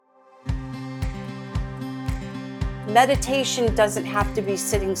Meditation doesn't have to be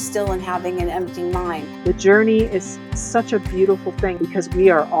sitting still and having an empty mind. The journey is such a beautiful thing because we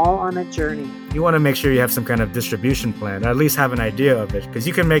are all on a journey. You want to make sure you have some kind of distribution plan, or at least have an idea of it, because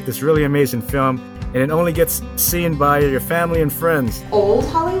you can make this really amazing film and it only gets seen by your family and friends. Old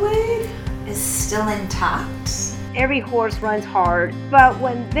Hollywood is still intact. Every horse runs hard, but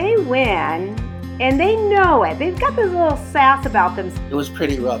when they win, and they know it, they've got this little sass about them. It was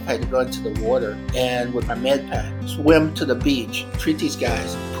pretty rough. I had to go into the water and with my med pack, swim to the beach, treat these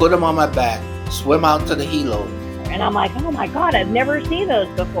guys, put them on my back, swim out to the helo. And I'm like, oh my God, I've never seen those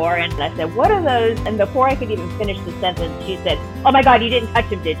before. And I said, what are those? And before I could even finish the sentence, she said, oh my God, you didn't touch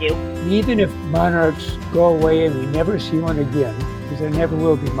them, did you? Even if monarchs go away and we never see one again, because there never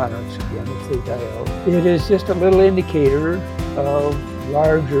will be monarchs again if they die out, it is just a little indicator of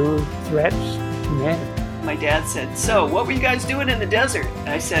larger threats to humanity. My dad said, so what were you guys doing in the desert?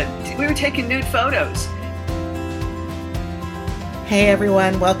 I said, we were taking nude photos. Hey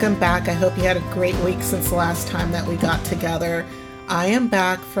everyone, welcome back. I hope you had a great week since the last time that we got together. I am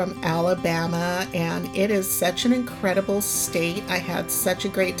back from Alabama and it is such an incredible state. I had such a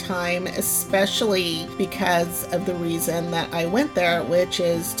great time, especially because of the reason that I went there, which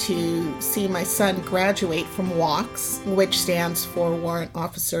is to see my son graduate from WOCS, which stands for Warrant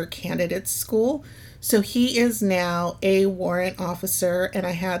Officer Candidate School. So he is now a warrant officer and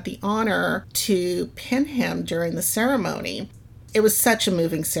I had the honor to pin him during the ceremony. It was such a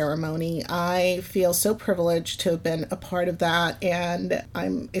moving ceremony. I feel so privileged to have been a part of that, and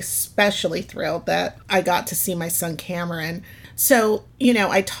I'm especially thrilled that I got to see my son Cameron. So,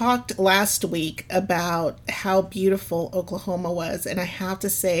 I talked last week about how beautiful Oklahoma was, and I have to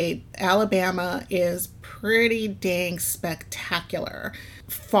say, Alabama is pretty dang spectacular.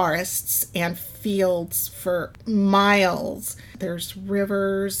 Forests and fields for miles. There's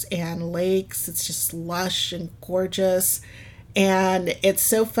rivers and lakes. It's just lush and gorgeous. And it's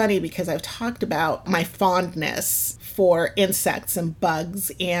so funny because I've talked about my fondness for insects and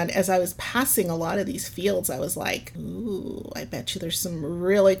bugs. And as I was passing a lot of these fields, I was like, ooh, I bet you there's some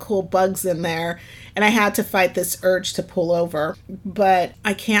really cool bugs in there. And I had to fight this urge to pull over. But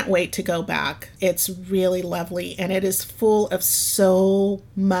I can't wait to go back. It's really lovely. And it is full of so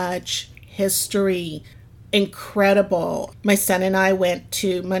much history. Incredible. My son and I went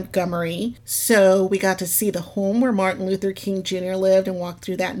to Montgomery, so we got to see the home where Martin Luther King Jr. lived and walk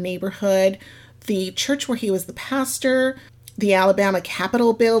through that neighborhood, the church where he was the pastor, the Alabama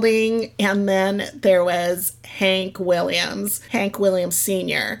Capitol building, and then there was Hank Williams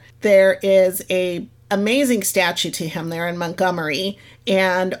Sr. There is a amazing statue to him there in Montgomery,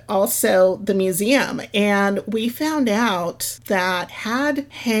 and also the museum. And we found out that had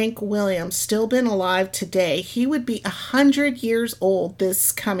Hank Williams still been alive today, he would be 100 years old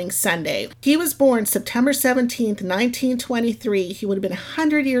this coming Sunday. He was born September 17th, 1923. He would have been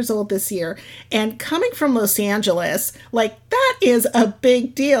 100 years old this year. And coming from Los Angeles, that is a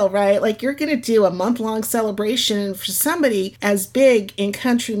big deal, right? You're going to do a month-long celebration for somebody as big in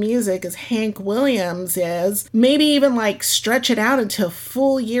country music as Hank Williams is. Maybe even stretch it out into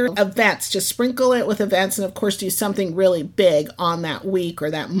full year events, just sprinkle it with events, and of course do something really big on that week or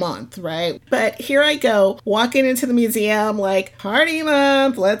that month, right? But here I go, walking into the museum party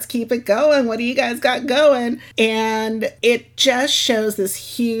month, let's keep it going. What do you guys got going? And it just shows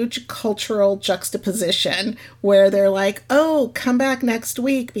this huge cultural juxtaposition where they're like, oh, come back next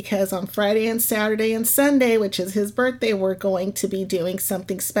week because on Friday and Saturday and Sunday, which is his birthday, we're going to be doing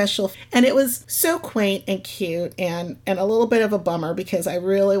something special. And it was so quaint and cute and a little bit of a bummer because I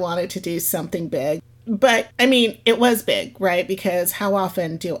really wanted to do something big. But, it was big, right? Because how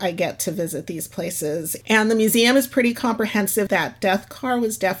often do I get to visit these places? And the museum is pretty comprehensive. That death car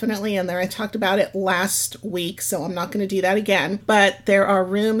was definitely in there. I talked about it last week, so I'm not going to do that again. But there are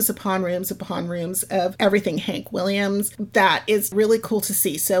rooms upon rooms upon rooms of everything Hank Williams. That is really cool to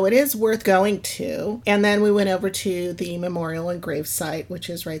see. So it is worth going to. And then we went over to the memorial and grave site, which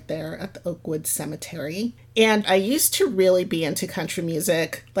is right there at the Oakwood Cemetery. And I used to really be into country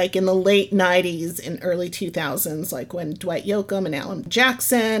music, in the late 90s and early 2000s, when Dwight Yoakam and Alan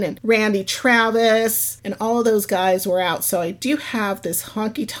Jackson and Randy Travis and all of those guys were out. So I do have this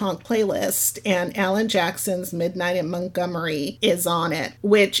honky-tonk playlist, and Alan Jackson's Midnight in Montgomery is on it,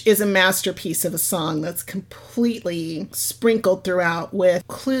 which is a masterpiece of a song that's completely sprinkled throughout with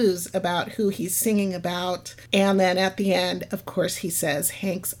clues about who he's singing about. And then at the end, of course, he says,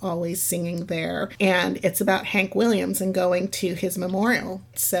 Hank's always singing there. And it's about Hank Williams and going to his memorial.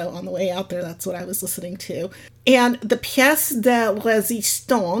 So on the way out there, that's what I was listening to. And the pièce de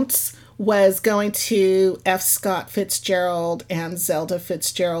résistance was going to F. Scott Fitzgerald and Zelda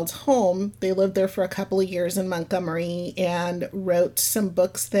Fitzgerald's home. They lived there for a couple of years in Montgomery and wrote some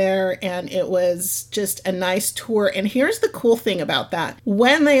books there, and it was just a nice tour. And here's the cool thing about that.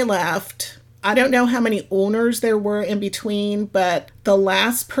 When they left, I don't know how many owners there were in between, but the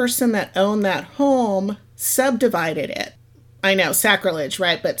last person that owned that home subdivided it. I know, sacrilege,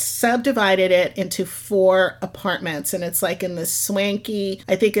 right? But subdivided it into 4 apartments. And it's like in this swanky,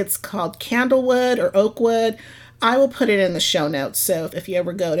 I think it's called Candlewood or Oakwood. I will put it in the show notes. So if you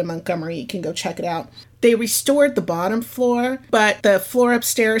ever go to Montgomery, you can go check it out. They restored the bottom floor, but the floor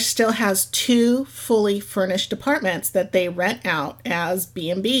upstairs still has 2 fully furnished apartments that they rent out as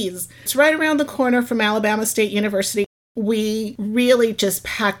B&Bs. It's right around the corner from Alabama State University. We really just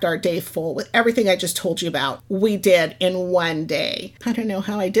packed our day full with everything I just told you about. We did in one day. I don't know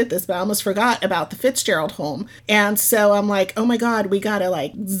how I did this, but I almost forgot about the Fitzgerald home. And so I'm like, oh my God, we got to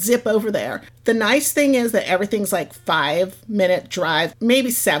like zip over there. The nice thing is that everything's like 5-minute drive, maybe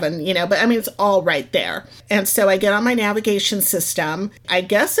 7, but I mean, it's all right there. And so I get on my navigation system. I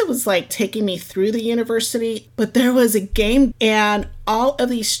guess it was like taking me through the university, but there was a game and all of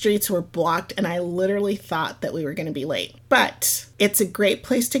these streets were blocked, and I literally thought that we were going to be late. But it's a great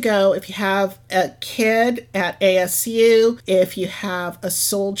place to go if you have a kid at ASU, if you have a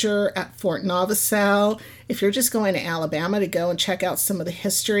soldier at Fort Novosel, if you're just going to Alabama to go and check out some of the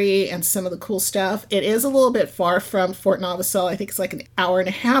history and some of the cool stuff. It is a little bit far from Fort Novosel. I think it's like an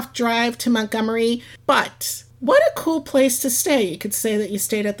 1.5-hour drive to Montgomery, but what a cool place to stay. You could say that you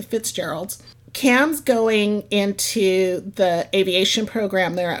stayed at the Fitzgeralds. Cam's going into the aviation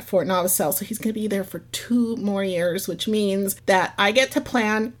program there at Fort Novosel, so he's going to be there for 2 more years, which means that I get to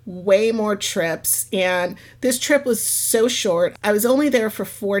plan way more trips. And this trip was so short. I was only there for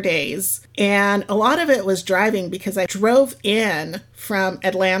 4 days, and a lot of it was driving because I drove in from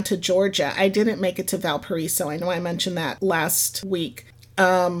Atlanta, Georgia. I didn't make it to Valparaiso. I know I mentioned that last week.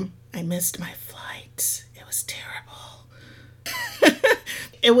 I missed my flight. It was terrible.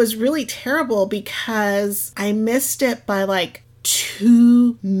 It was really terrible because I missed it by like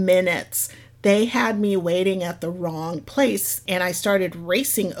 2 minutes. They had me waiting at the wrong place, and I started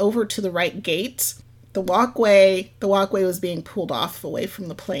racing over to the right gate. The walkway was being pulled off away from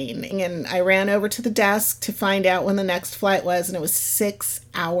the plane, and I ran over to the desk to find out when the next flight was, and it was 6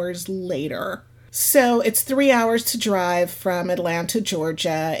 hours later. So it's 3 hours to drive from Atlanta,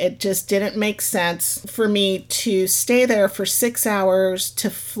 Georgia. It just didn't make sense for me to stay there for 6 hours, to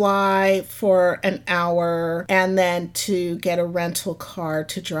fly for an hour, and then to get a rental car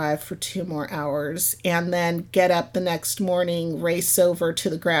to drive for 2 more hours, and then get up the next morning, race over to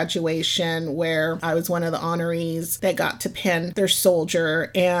the graduation where I was one of the honorees that got to pin their soldier,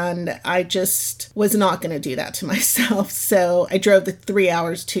 and I just was not going to do that to myself. So I drove the 3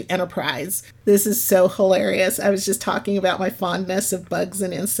 hours to Enterprise. This is so hilarious. I was just talking about my fondness of bugs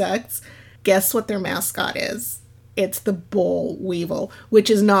and insects. Guess what their mascot is? It's the boll weevil,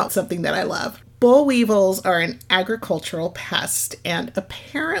 which is not something that I love. Boll weevils are an agricultural pest, and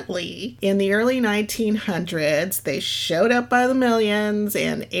apparently in the early 1900s, they showed up by the millions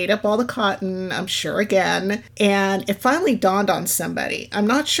and ate up all the cotton, I'm sure again, and it finally dawned on somebody. I'm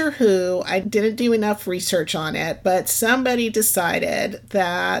not sure who. I didn't do enough research on it, but somebody decided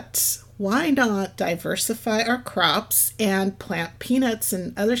that why not diversify our crops and plant peanuts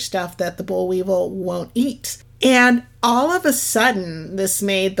and other stuff that the boll weevil won't eat? And all of a sudden, this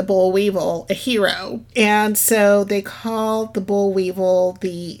made the boll weevil a hero. And so they call the boll weevil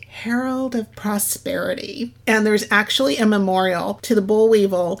the Herald of Prosperity. And there's actually a memorial to the boll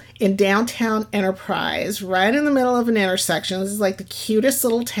weevil in downtown Enterprise, right in the middle of an intersection. This is like the cutest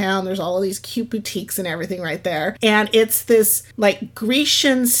little town. There's all of these cute boutiques and everything right there. And it's this like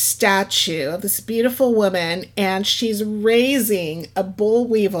Grecian statue of this beautiful woman, and she's raising a boll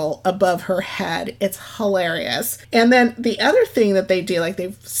weevil above her head. It's hilarious. And then the other thing that they do, like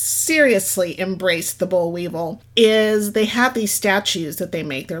they've seriously embraced the boll weevil, is they have these statues that they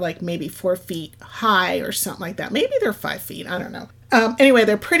make. They're like maybe 4 feet high or something like that. Maybe they're 5 feet. I don't know. Anyway,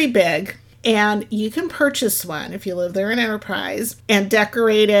 they're pretty big. And you can purchase one if you live there in Enterprise and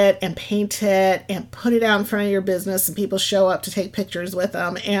decorate it and paint it and put it out in front of your business, and people show up to take pictures with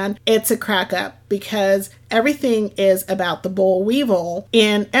them. And it's a crack up because everything is about the boll weevil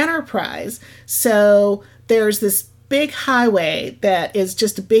in Enterprise. So there's this big highway that is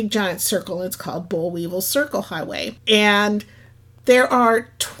just a big giant circle. It's called Boll Weevil Circle Highway. And There are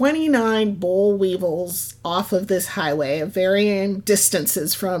 29 boll weevils off of this highway of varying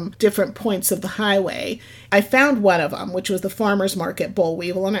distances from different points of the highway. I found one of them, which was the farmer's market boll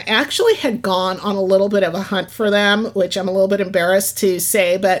weevil, and I actually had gone on a little bit of a hunt for them, which I'm a little bit embarrassed to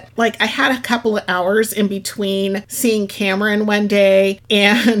say, but like I had a couple of hours in between seeing Cameron one day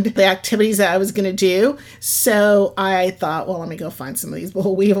and the activities that I was going to do. So I thought, well, let me go find some of these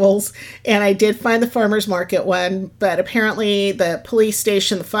boll weevils. And I did find the farmer's market one, but apparently the police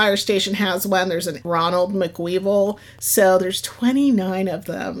station, the fire station has one. There's a Ronald McWeevil. So there's 29 of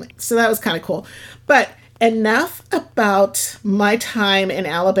them. So that was kind of cool. But enough about my time in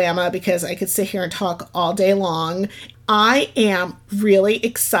Alabama, because I could sit here and talk all day long. I am really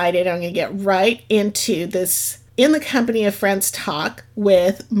excited. I'm going to get right into this In the Company of Friends talk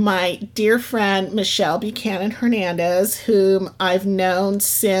with my dear friend, Michelle Buchanan Hernandez, whom I've known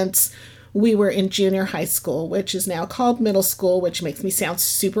since we were in junior high school, which is now called middle school, which makes me sound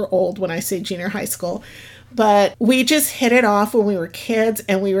super old when I say junior high school. But we just hit it off when we were kids,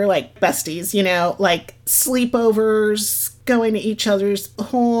 and we were like besties, you know, like sleepovers, going to each other's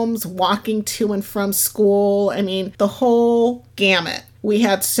homes, walking to and from school. I mean, the whole gamut. We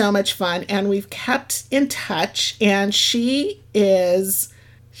had so much fun, and we've kept in touch, and she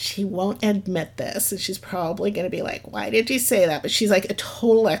won't admit this, and she's probably going to be like, why did you say that? But she's like a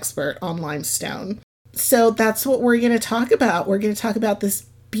total expert on limestone. So that's what we're going to talk about. We're going to talk about this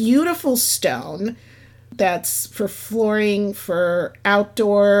beautiful stone that's for flooring, for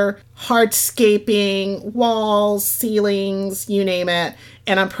outdoor hardscaping, walls, ceilings, you name it.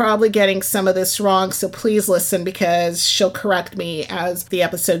 And I'm probably getting some of this wrong, so please listen because she'll correct me as the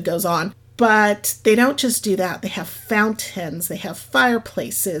episode goes on. But they don't just do that. They have fountains, they have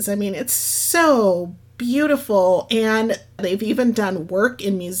fireplaces. I mean, it's so beautiful. And they've even done work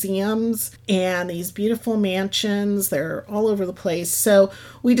in museums and these beautiful mansions. They're all over the place. So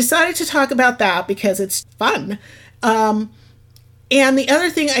we decided to talk about that because it's fun. And the other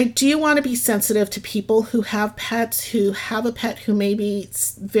thing, I do want to be sensitive to people who have pets, who have a pet who may be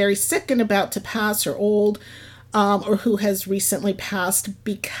very sick and about to pass or old, or who has recently passed,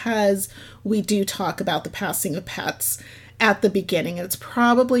 because we do talk about the passing of pets at the beginning. And it's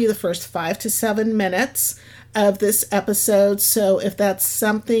probably the first 5 to 7 minutes of this episode. So if that's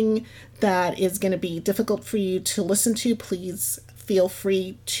something that is going to be difficult for you to listen to, please feel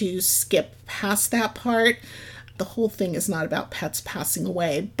free to skip past that part. The whole thing is not about pets passing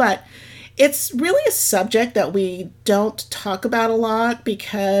away, but it's really a subject that we don't talk about a lot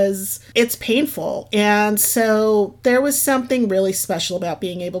because it's painful. And so there was something really special about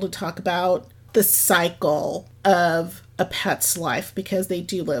being able to talk about the cycle of a pet's life, because they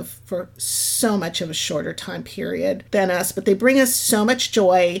do live for so much of a shorter time period than us, but they bring us so much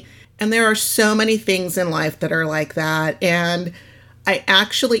joy. And there are so many things in life that are like that. And I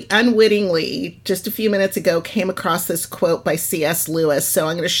actually unwittingly, just a few minutes ago, came across this quote by C.S. Lewis, so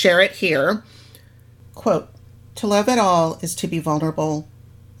I'm going to share it here. Quote, "To love at all is to be vulnerable.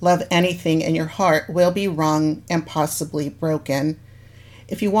 Love anything and your heart will be wrung and possibly broken.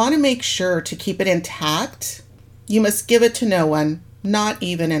 If you want to make sure to keep it intact, you must give it to no one, not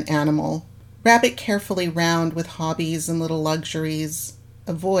even an animal. Wrap it carefully round with hobbies and little luxuries.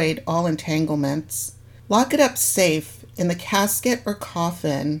 Avoid all entanglements. Lock it up safe in the casket or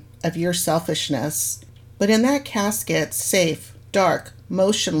coffin of your selfishness. But in that casket, safe, dark,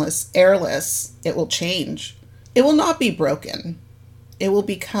 motionless, airless, it will change. It will not be broken. It will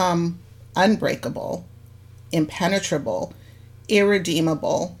become unbreakable, impenetrable,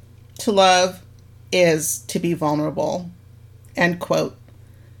 irredeemable. To love is to be vulnerable." End quote.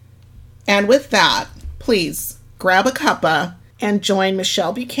 And with that, please grab a cuppa and join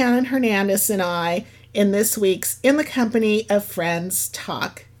Michelle Buchanan Hernandez and I in this week's In the Company of Friends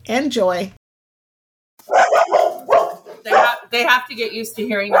talk. Enjoy. They have to get used to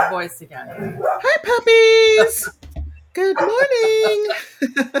hearing your voice again. Hi, puppies. Good morning.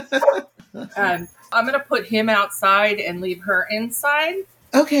 I'm going to put him outside and leave her inside.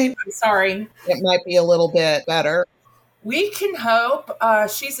 Okay. I'm sorry. It might be a little bit better. We can hope.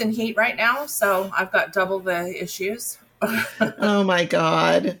 She's in heat right now, so I've got double the issues. Oh, my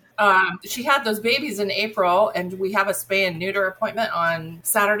God. She had those babies in April, and we have a spay and neuter appointment on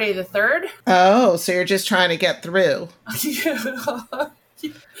Saturday the 3rd. Oh, so you're just trying to get through.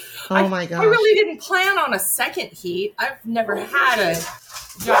 Oh, my gosh. I really didn't plan on a second heat. I've never had a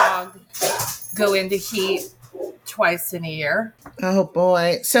dog go into heat twice in a year. Oh,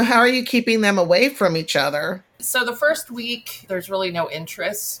 boy. So how are you keeping them away from each other? So the first week, there's really no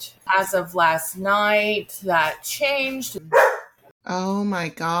interest. As of last night, that changed. Oh, my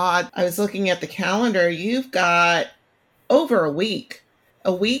God. I was looking at the calendar. You've got over a week.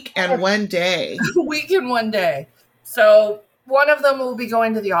 A week and 1 day. A week and 1 day. So one of them will be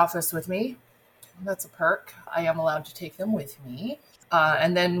going to the office with me. That's a perk. I am allowed to take them with me.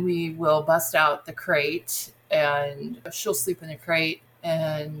 And then we will bust out the crate and she'll sleep in the crate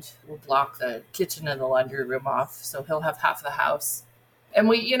and we'll block the kitchen and the laundry room off. So he'll have half of the house. And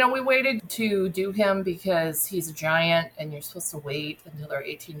we waited to do him because he's a giant and you're supposed to wait until they're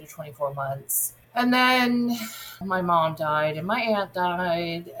 18 to 24 months. And then my mom died and my aunt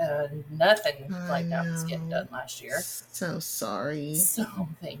died and nothing like that was getting done last year. So sorry. So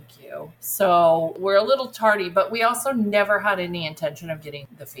thank you. So we're a little tardy, but we also never had any intention of getting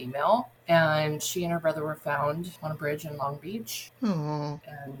the female. And she and her brother were found on a bridge in Long Beach. Aww.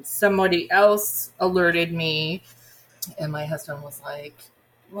 And somebody else alerted me. And my husband was like,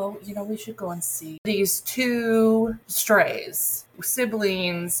 well, we should go and see these two strays,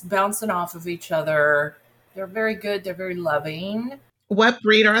 siblings bouncing off of each other. They're very good. They're very loving. What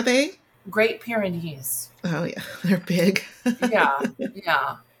breed are they? Great Pyrenees. Oh, yeah. They're big.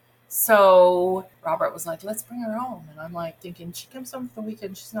 Yeah. So Robert was like, let's bring her home. And I'm like thinking, she comes home for the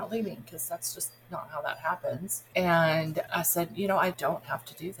weekend. She's not leaving because that's just not how that happens. And I said, I don't have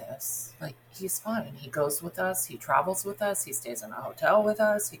to do this. Like, he's fine. He goes with us. He travels with us. He stays in a hotel with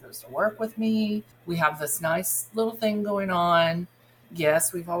us. He goes to work with me. We have this nice little thing going on.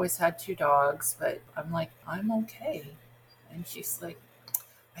 Yes, we've always had 2 dogs, but I'm like, I'm okay. And she's like,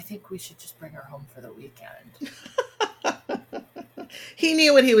 I think we should just bring her home for the weekend. He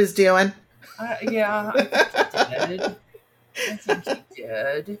knew what he was doing. Yeah, I think he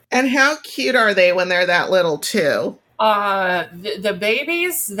did. And how cute are they when they're that little too? The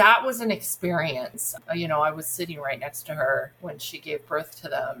babies, that was an experience. I was sitting right next to her when she gave birth to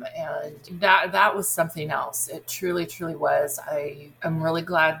them, and that was something else. It truly, truly was. I am really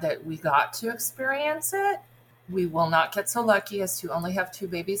glad that we got to experience it. We will not get so lucky as to only have 2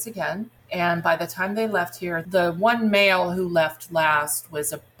 babies again. And by the time they left here, the one male who left last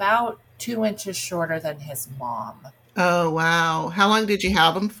was about 2 inches shorter than his mom. Oh, wow. How long did you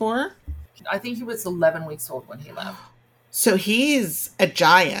have him for? I think he was 11 weeks old when he left. So he's a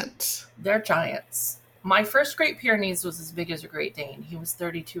giant. They're giants. My first Great Pyrenees was as big as a Great Dane. He was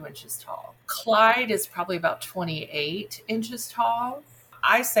 32 inches tall. Clyde is probably about 28 inches tall.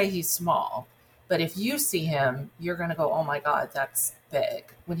 I say he's small. But if you see him, you're going to go, oh my God, that's big.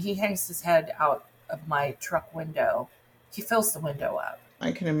 When he hangs his head out of my truck window, he fills the window up.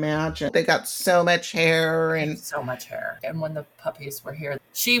 I can imagine. They got so much hair and so much hair. And when the puppies were here,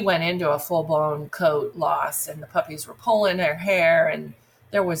 she went into a full-blown coat loss and the puppies were pulling her hair and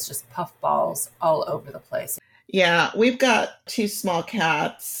there was just puffballs all over the place. Yeah, we've got 2 small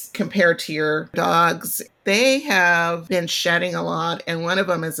cats compared to your dogs. They have been shedding a lot, and one of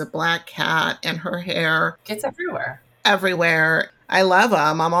them is a black cat, and her hair gets everywhere. Everywhere. I love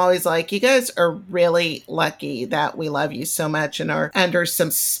them. I'm always like, you guys are really lucky that we love you so much and are under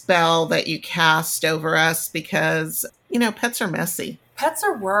some spell that you cast over us because, pets are messy. Pets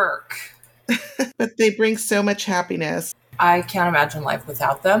are work. But they bring so much happiness. I can't imagine life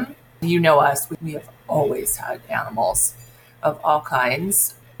without them. You know us. We have always had animals of all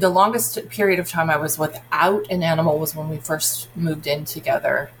kinds. The longest period of time I was without an animal was when we first moved in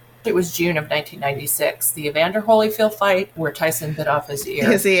together. It was June of 1996, the Evander Holyfield fight where Tyson bit off his ear.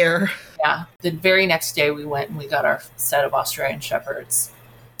 His ear. Yeah. The very next day we went and we got our set of Australian Shepherds.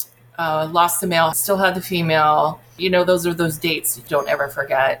 Lost the male, still had the female. Those are those dates you don't ever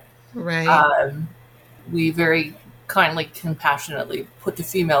forget. Right. We very kindly, compassionately put the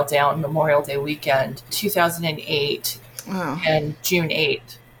female down Memorial Day weekend, 2008, and June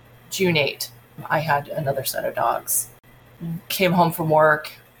 8, I had another set of dogs. Came home from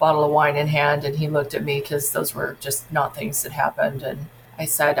work, bottle of wine in hand, and he looked at me because those were just not things that happened. And I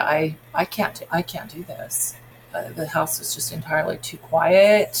said, I can't do this. The house is just entirely too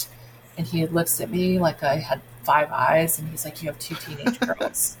quiet. And he looks at me like I had 5 eyes, and he's like, you have 2 teenage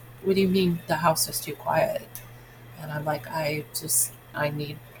girls. What do you mean the house is too quiet? And I'm like, I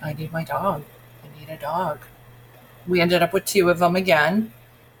need my dog. I need a dog. We ended up with 2 of them again.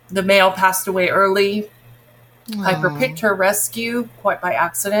 The male passed away early. Piper picked her rescue quite by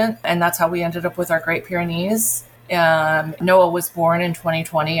accident. And that's how we ended up with our Great Pyrenees. Noah was born in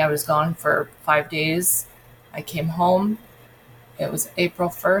 2020. I was gone for 5 days. I came home. It was April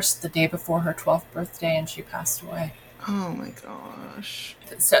 1st, the day before her 12th birthday, and she passed away. Oh my gosh.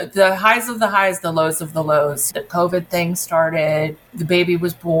 So the highs of the highs, the lows of the lows. The COVID thing started. The baby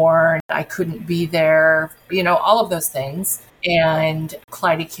was born. I couldn't be there. All of those things. And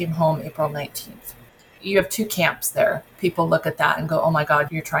Clyde came home April 19th. You have 2 camps there. People look at that and go, oh my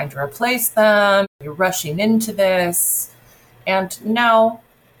God, you're trying to replace them. You're rushing into this. And now,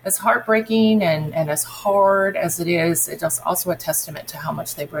 as heartbreaking and as hard as it is also a testament to how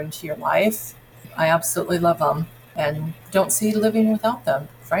much they bring to your life. I absolutely love them and don't see living without them,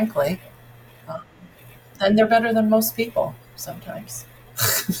 frankly. And they're better than most people sometimes.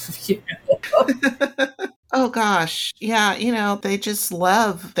 Oh gosh. Yeah, they just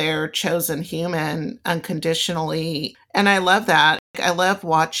love their chosen human unconditionally. And I love that. I love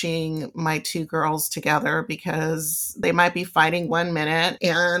watching my two girls together because they might be fighting 1 minute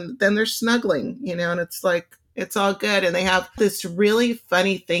and then they're snuggling, and it's like, it's all good. And they have this really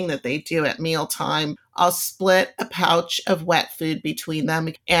funny thing that they do at mealtime. I'll split a pouch of wet food between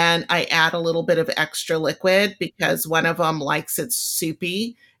them and I add a little bit of extra liquid because one of them likes it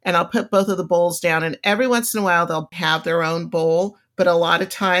soupy. And I'll put both of the bowls down, and every once in a while they'll have their own bowl. But a lot of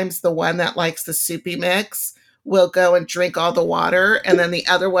times the one that likes the soupy mix will go and drink all the water, and then the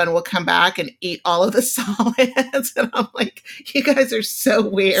other one will come back and eat all of the solids. And I'm like, you guys are so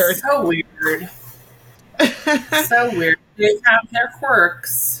weird. So weird. So weird. They have their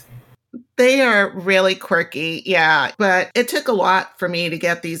quirks. They are really quirky, yeah. But it took a lot for me to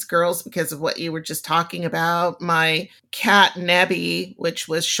get these girls because of what you were just talking about. My cat, Nebby, which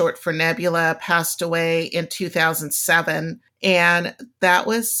was short for Nebula, passed away in 2007. And that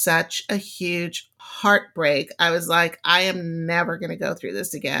was such a huge heartbreak. I was like, I am never going to go through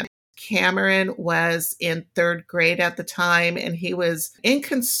this again. Cameron was in 3rd grade at the time, and he was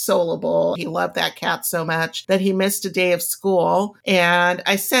inconsolable. He loved that cat so much that he missed a day of school. And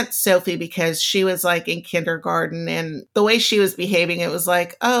I sent Sophie because she was like in kindergarten, and the way she was behaving, it was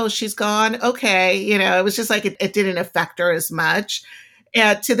like, oh, she's gone. Okay. It was just like it didn't affect her as much.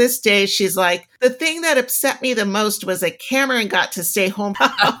 And to this day, she's like, the thing that upset me the most was that Cameron got to stay home.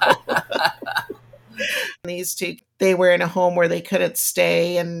 These two, they were in a home where they couldn't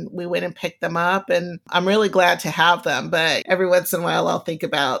stay, and we went and picked them up, and I'm really glad to have them. But every once in a while, I'll think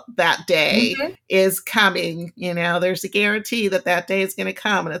about that day is coming. There's a guarantee that day is going to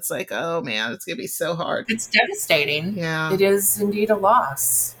come, and it's like, oh man, it's going to be so hard. It's devastating. Yeah. It is indeed a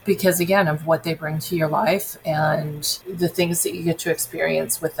loss because, again, of what they bring to your life and the things that you get to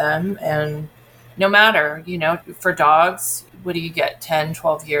experience with them. And no matter, for dogs, what do you get? 10,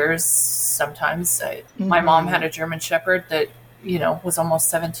 12 years sometimes. My mom had a German Shepherd that, was almost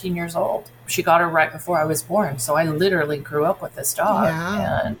 17 years old. She got her right before I was born. So I literally grew up with this dog.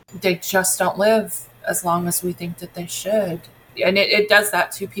 Yeah. And they just don't live as long as we think that they should. And it does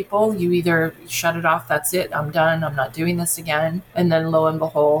that to people. You either shut it off, that's it, I'm done, I'm not doing this again. And then lo and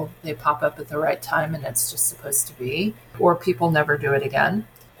behold, they pop up at the right time and it's just supposed to be. Or people never do it again.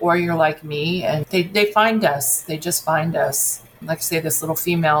 Or you're like me and they find us. They just find us. Like I say, this little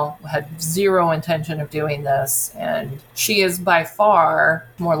female had zero intention of doing this. And she is by far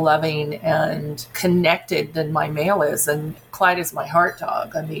more loving and connected than my male is. And Clyde is my heart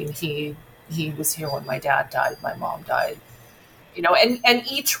dog. I mean, he was here when my dad died, my mom died. And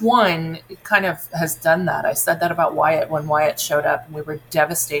each one kind of has done that. I said that about Wyatt when Wyatt showed up and we were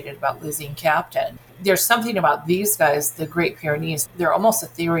devastated about losing Captain. There's something about these guys, the Great Pyrenees, they're almost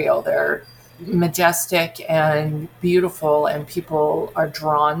ethereal. They're majestic and beautiful and people are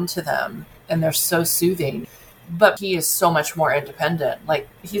drawn to them and they're so soothing. But he is so much more independent. Like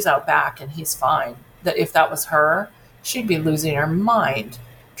he's out back and he's fine. That if that was her, she'd be losing her mind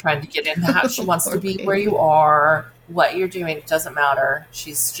trying to get in the house. She wants to be where you are. What you're doing, it doesn't matter.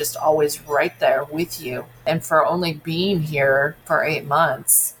 She's just always right there with you. And for only being here for 8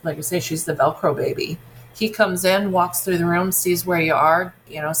 months, like I say, she's the Velcro baby. He comes in, walks through the room, sees where you are,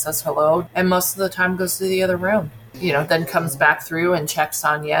 says hello, and most of the time goes to the other room. Then comes back through and checks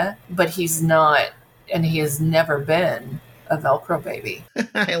on you. But he's not, and he has never been a Velcro baby.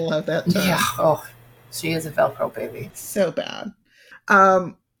 I love that term. Yeah. Oh, she is a Velcro baby. So bad.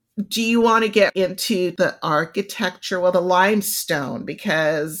 Do you want to get into the architecture? Well, the limestone,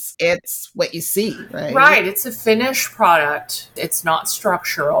 because it's what you see, right? Right. It's a finished product. It's not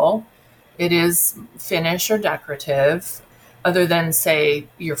structural. It is finish or decorative, other than, say,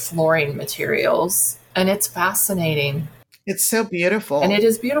 your flooring materials. And it's fascinating. It's so beautiful. And it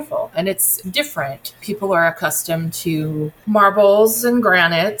is beautiful. And it's different. People are accustomed to marbles and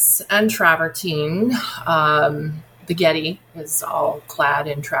granites and travertine. The Getty is all clad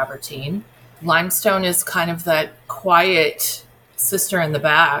in travertine. Limestone is kind of that quiet sister in the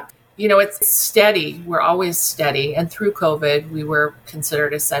back. It's steady. We're always steady. And through COVID, we were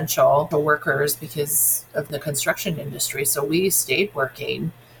considered essential for workers because of the construction industry. So we stayed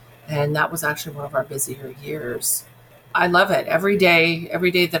working. And that was actually one of our busier years. I love it. Every day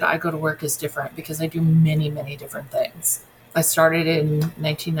that I go to work is different because I do many, many different things. I started in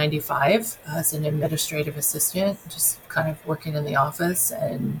 1995 as an administrative assistant, just kind of working in the office,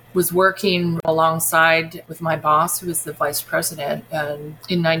 and was working alongside with my boss, who was the vice president, and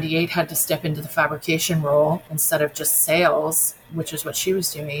in 98 had to step into the fabrication role instead of just sales, which is what she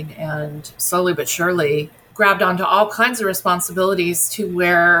was doing. And slowly but surely grabbed onto all kinds of responsibilities to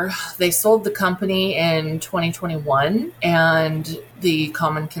where they sold the company in 2021. And the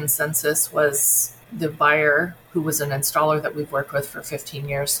common consensus was the buyer, who was an installer that we've worked with for 15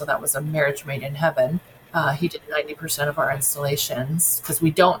 years. So that was a marriage made in heaven. He did 90% of our installations because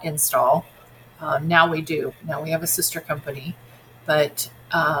we don't install. Now we do. Now we have a sister company. But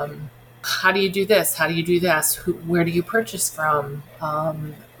how do you do this? How do you do this? Where do you purchase from?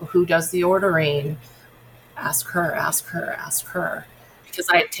 Who does the ordering? Ask her, ask her, ask her. Because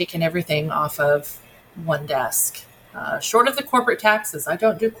I had taken everything off of one desk. Short of the corporate taxes. I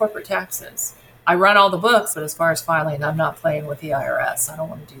don't do corporate taxes. I run all the books, but as far as filing, I'm not playing with the IRS. I don't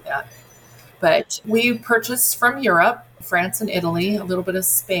want to do that. But we purchased from Europe, France and Italy, a little bit of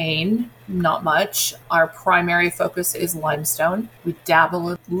Spain, not much. Our primary focus is limestone. We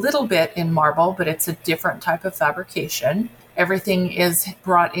dabble a little bit in marble, but it's a different type of fabrication. Everything is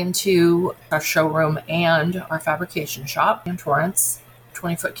brought into our showroom and our fabrication shop in Torrance,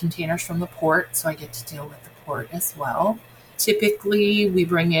 20-foot containers from the port, so I get to deal with the port as well. Typically, we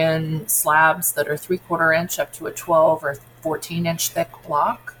bring in slabs that are 3/4 inch up to a 12 or 14 inch thick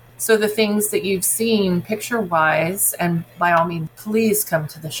block. So the things that you've seen picture-wise, and by all means, please come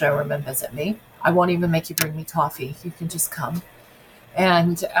to the showroom and visit me. I won't even make you bring me coffee. You can just come.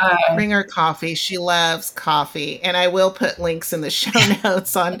 And bring her coffee. She loves coffee. And I will put links in the show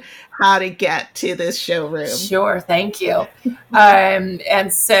notes on how to get to this showroom. Sure. Thank you.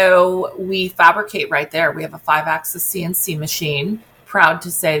 And so we fabricate right there. We have a 5-axis CNC machine. Proud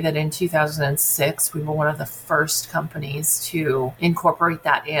to say that in 2006, we were one of the first companies to incorporate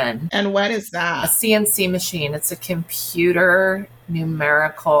that in. And what is that? A CNC machine. It's a computer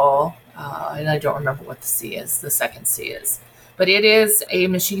numerical, and I don't remember what the C is, the second C is. But it is a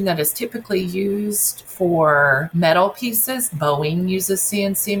machine that is typically used for metal pieces. Boeing uses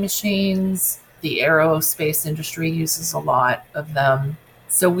CNC machines. The aerospace industry uses a lot of them.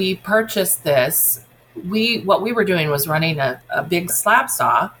 So we purchased this. What we were doing was running a big slab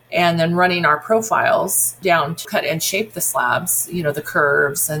saw and then running our profiles down to cut and shape the slabs, the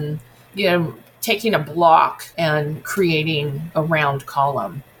curves, and, taking a block and creating a round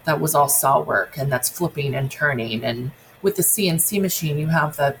column. That was all saw work, and that's flipping and turning. And with the CNC machine, you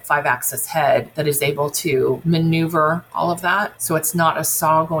have the 5-axis head that is able to maneuver all of that. So it's not a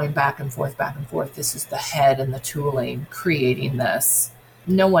saw going back and forth, back and forth. This is the head and the tooling creating this.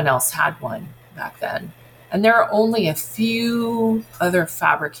 No one else had one back then. And there are only a few other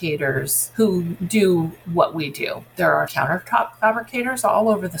fabricators who do what we do. There are countertop fabricators all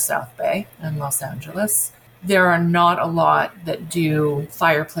over the South Bay and Los Angeles. There are not a lot that do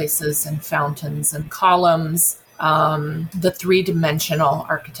fireplaces and fountains and columns, the 3-dimensional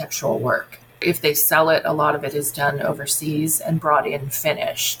architectural work. If they sell it, a lot of it is done overseas and brought in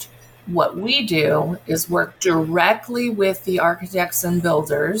finished. What we do is work directly with the architects and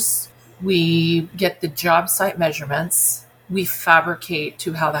builders. We get the job site measurements. We fabricate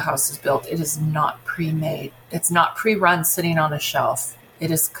to how the house is built. It is not pre-made. It's not pre-run sitting on a shelf.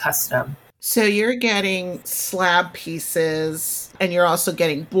 It is custom. So you're getting slab pieces and you're also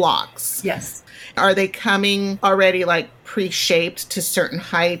getting blocks. Yes. Are they coming already like pre-shaped to certain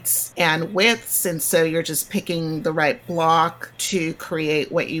heights and widths? And so you're just picking the right block to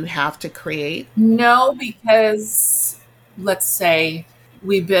create what you have to create? No, because let's say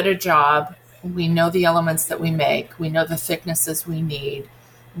we bid a job. We know the elements that we make. We know the thicknesses we need.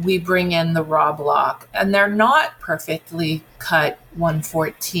 We bring in the raw block, and they're not perfectly cut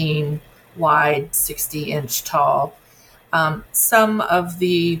 114 wide, 60 inch tall. Some of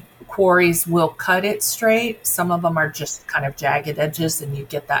the quarries will cut it straight. Some of them are just kind of jagged edges, and you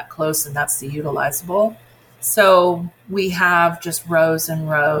get that close, and that's the utilizable. So we have just rows and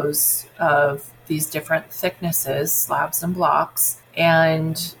rows of these different thicknesses, slabs and blocks,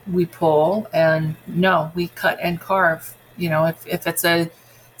 and we pull, and we cut and carve. If it's a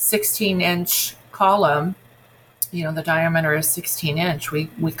 16-inch column, the diameter is 16 inch.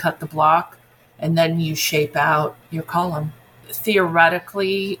 We cut the block, and then you shape out your column.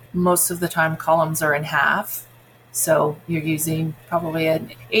 Theoretically, most of the time columns are in half. So you're using probably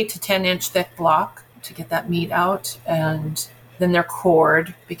an 8 to 10 inch thick block to get that meat out. And then they're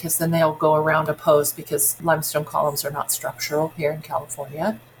cored, because then they'll go around a post, because limestone columns are not structural here in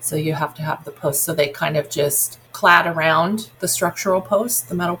California. So you have to have the posts. So they kind of just clad around the structural posts,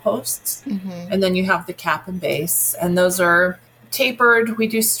 the metal posts. And then you have the cap and base. And those are tapered. We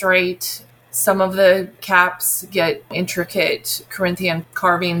do straight. Some of the caps get intricate Corinthian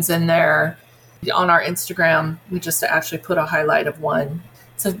carvings in there. On our Instagram, we just actually put a highlight of one.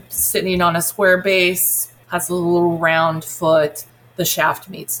 So sitting on a square base, has a little round foot. The shaft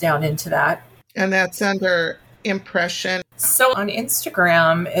meets down into that. And that's under impression. So on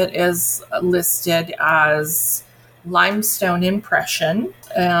Instagram, it is listed as limestone impression.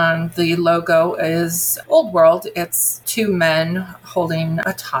 And the logo is Old World. It's two men holding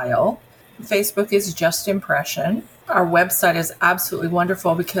a tile. Facebook is just impression. Our website is absolutely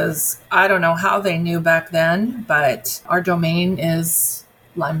wonderful because I don't know how they knew back then, but our domain is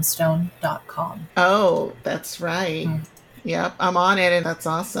limestone.com. Oh, that's right. Yep, I'm on it, and that's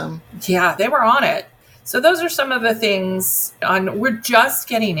awesome. Yeah, they were on it. So those are some of the things. We're just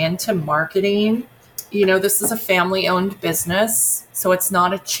getting into marketing. This is a family-owned business, so it's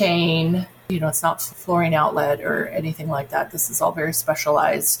not a chain. It's not flooring outlet or anything like that. This is all very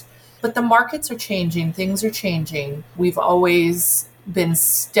specialized. But the markets are changing. Things are changing. We've always been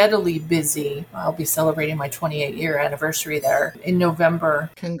steadily busy. I'll be celebrating my 28-year anniversary there in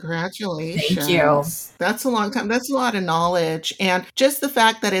November. Congratulations. Thank you. That's a long time. That's a lot of knowledge. And just the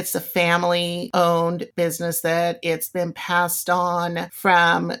fact that it's a family-owned business, that it's been passed on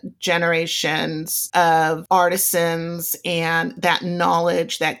from generations of artisans, and that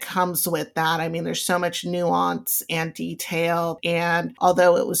knowledge that comes with that. I mean, there's so much nuance and detail. And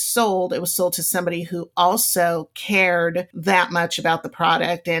although it was sold to somebody who also cared that much about the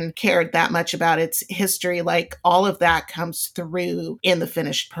product and cared that much about its history. Like, all of that comes through in the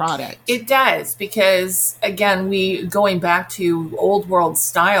finished product. It does, because again, going back to Old World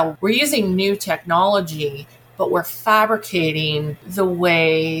style, we're using new technology, but we're fabricating the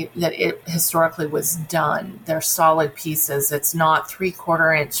way that it historically was done. They're solid pieces. It's not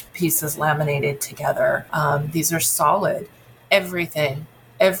 3/4 inch pieces laminated together. These are solid. Everything,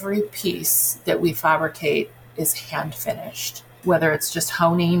 every piece that we fabricate is hand finished. Whether it's just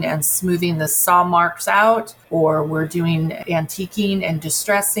honing and smoothing the saw marks out, or we're doing antiquing and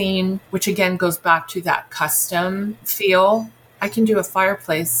distressing, which again goes back to that custom feel. I can do a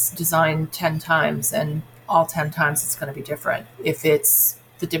fireplace design 10 times, and all 10 times it's going to be different. If it's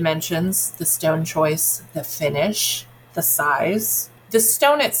the dimensions, the stone choice, the finish, the size, the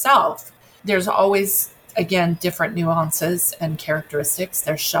stone itself, there's always, again, different nuances and characteristics.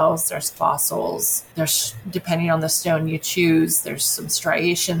 There's shells, there's fossils, there's, depending on the stone you choose, there's some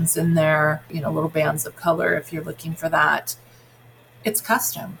striations in there, little bands of color if you're looking for that. It's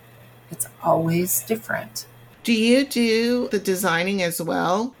custom. It's always different. Do you do the designing as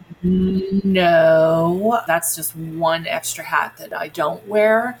well? No, that's just one extra hat that I don't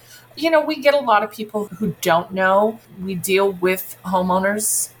wear. We get a lot of people who don't know. We deal with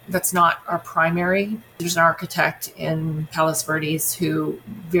homeowners. That's not our primary. There's an architect in Palos Verdes who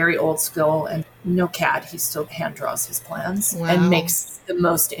very old school and no CAD. He still hand draws his plans and makes the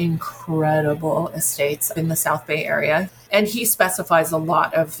most incredible estates in the South Bay area. And he specifies a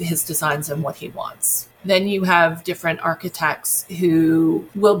lot of his designs and what he wants. Then you have different architects who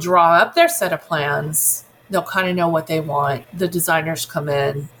will draw up their set of plans. They'll kind of know what they want. The designers come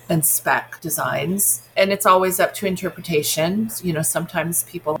in and spec designs. And it's always up to interpretation. Sometimes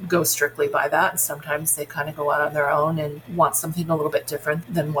people go strictly by that, and sometimes they kind of go out on their own and want something a little bit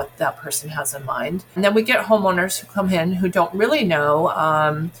different than what that person has in mind. And then we get homeowners who come in who don't really know.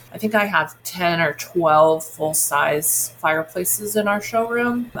 I think I have 10 or 12 full-size fireplaces in our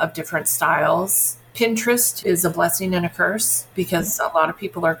showroom of different styles. Pinterest is a blessing and a curse, because a lot of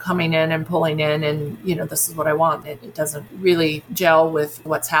people are coming in and pulling in and, this is what I want. It doesn't really gel with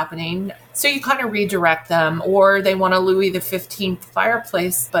what's happening. So you kind of redirect them, or they want a Louis XV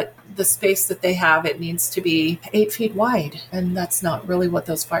fireplace, but the space that they have, it needs to be 8 feet wide. And that's not really what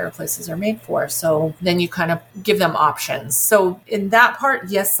those fireplaces are made for. So then you kind of give them options. So in that part,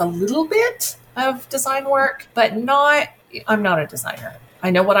 yes, a little bit of design work, but I'm not a designer. I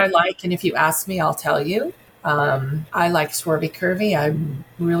know what I like, and if you ask me, I'll tell you. I like swervy curvy. I'm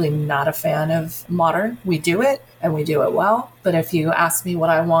really not a fan of modern. We do it, and we do it well. But if you ask me what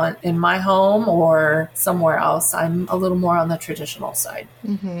I want in my home or somewhere else, I'm a little more on the traditional side.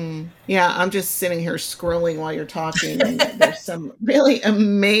 Mm-hmm. Yeah, I'm just sitting here scrolling while you're talking, and there's some really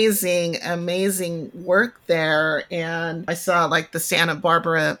amazing work there. And I saw the Santa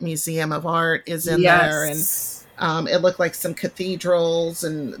Barbara Museum of Art is in there, and It looked like some cathedrals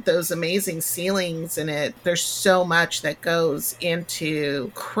and those amazing ceilings in it. There's so much that goes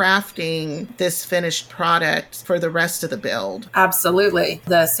into crafting this finished product for the rest of the build. Absolutely.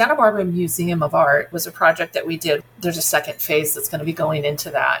 The Santa Barbara Museum of Art was a project that we did. There's a second phase that's going to be going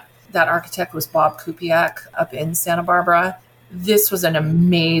into that. That architect was Bob Kupiak up in Santa Barbara. This was an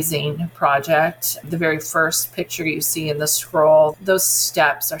amazing project. The very first picture you see in the scroll, those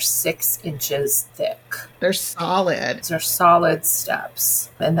steps are 6 inches thick. They're solid. They're solid steps.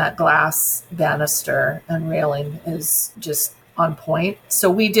 And that glass banister and railing is just on point. So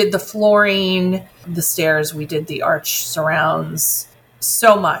we did the flooring, the stairs, we did the arch surrounds,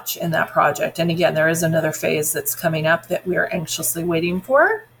 so much in that project. And again, there is another phase that's coming up that we are anxiously waiting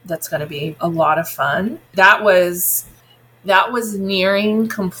for. That's going to be a lot of fun. That was nearing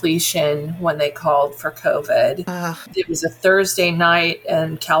completion when they called for COVID. It was a Thursday night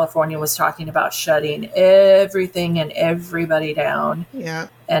and California was talking about shutting everything and everybody down. Yeah.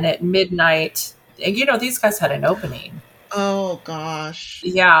 And at midnight, and these guys had an opening. Oh, gosh.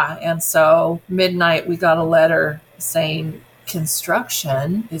 Yeah. And so midnight, we got a letter saying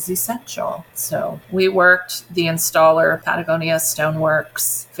construction is essential. So we worked, the installer, Patagonia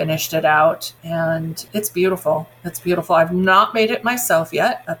Stoneworks, finished it out, and it's beautiful. It's beautiful. I've not made it myself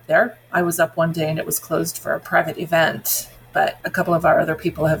yet up there. I was up one day and it was closed for a private event, but a couple of our other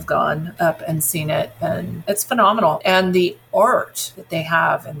people have gone up and seen it, and it's phenomenal. And the art that they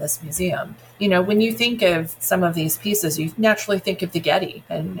have in this museum, when you think of some of these pieces, you naturally think of the Getty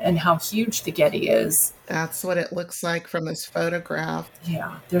and how huge the Getty is. That's what it looks like from this photograph.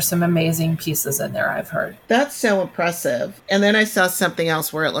 Yeah, there's some amazing pieces in there, I've heard. That's so impressive. And then I saw something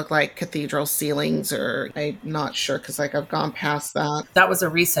else where it looked like cathedral ceilings, or I'm not sure because I've gone past that. That was a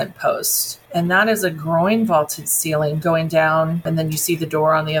recent post. And that is a groin vaulted ceiling going down, and then you see the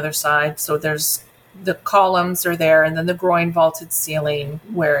door on the other side. So there's the columns are there, and then the groin vaulted ceiling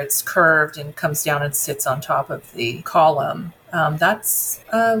where it's curved and comes down and sits on top of the column. That's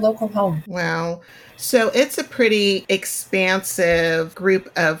a local home. Wow. So it's a pretty expansive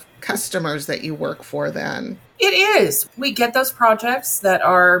group of customers that you work for then. It is. We get those projects that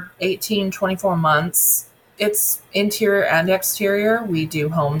are 18, 24 months. It's interior and exterior. We do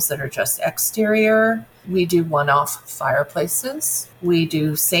homes that are just exterior. We do one-off fireplaces. We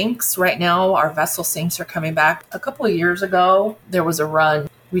do sinks. Right now, our vessel sinks are coming back. A couple of years ago, there was a run.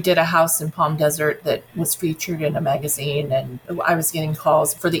 We did a house in Palm Desert that was featured in a magazine, and I was getting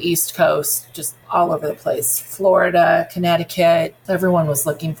calls for the East Coast, just all over the place. Florida, Connecticut, everyone was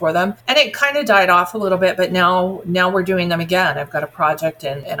looking for them. And it kind of died off a little bit, but now we're doing them again. I've got a project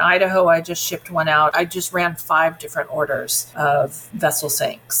in Idaho. I just shipped one out. I just ran 5 different orders of vessel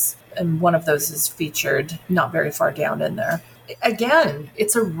sinks, and one of those is featured not very far down in there. Again,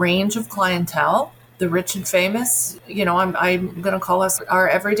 it's a range of clientele. The rich and famous, I'm going to call us our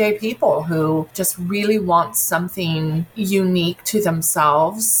everyday people who just really want something unique to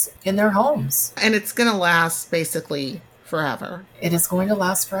themselves in their homes. And it's going to last basically forever. It is going to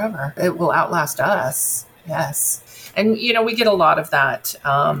last forever. It will outlast us. Yes. And, we get a lot of that.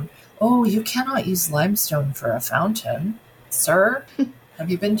 Oh, you cannot use limestone for a fountain. Sir,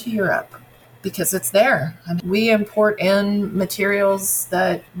 have you been to Europe? Because it's there. We import in materials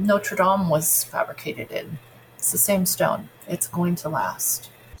that Notre Dame was fabricated in. It's the same stone. It's going to last.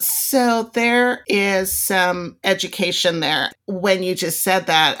 So there is some education there. When you just said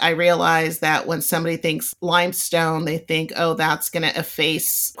that, I realized that when somebody thinks limestone, they think, oh, that's going to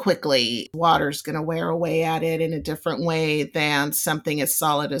efface quickly. Water's going to wear away at it in a different way than something as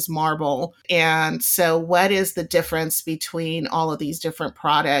solid as marble. And so what is the difference between all of these different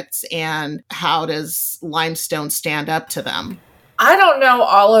products, and how does limestone stand up to them? I don't know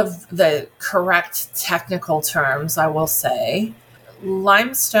all of the correct technical terms, I will say.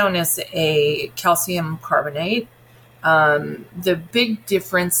 Limestone is a calcium carbonate. The big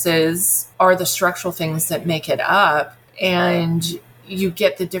differences are the structural things that make it up, and you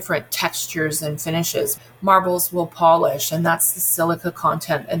get the different textures and finishes. Marbles will polish, and that's the silica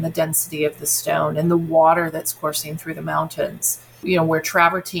content and the density of the stone and the water that's coursing through the mountains. Where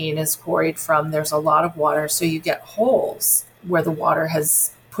travertine is quarried from, there's a lot of water, so you get holes where the water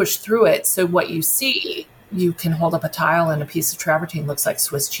has pushed through it. So what you see, you can hold up a tile and a piece of travertine looks like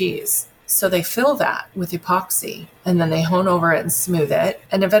Swiss cheese. So they fill that with epoxy, and then they hone over it and smooth it.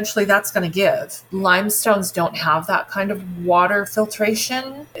 And eventually that's going to give. Limestones don't have that kind of water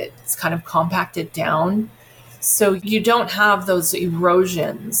filtration. It's kind of compacted down. So you don't have those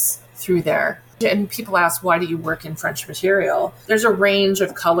erosions through there. And people ask, why do you work in French material? There's a range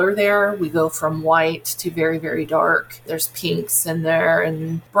of color there. We go from white to very, very dark. There's pinks in there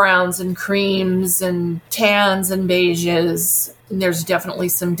and browns and creams and tans and beiges. And there's definitely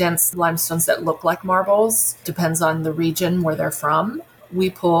some dense limestones that look like marbles. Depends on the region where they're from. We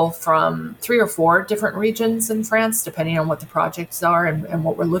pull from 3 or 4 different regions in France, depending on what the projects are and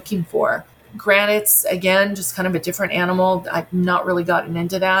what we're looking for. Granites, again, just kind of a different animal. I've not really gotten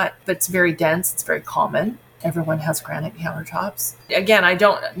into that, but it's very dense. It's very common. Everyone has granite countertops. Again, I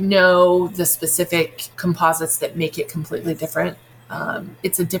don't know the specific composites that make it completely different.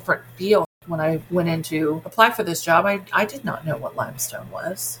 It's a different feel. When I went in to apply for this job, I did not know what limestone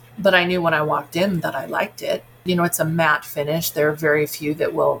was, but I knew when I walked in that I liked it. It's a matte finish. There are very few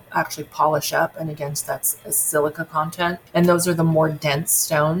that will actually polish up. And again, that's a silica content. And those are the more dense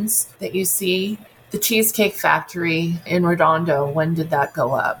stones that you see. The Cheesecake Factory in Redondo, when did that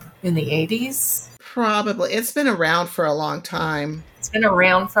go up? In the 80s? Probably. It's been around for a long time. It's been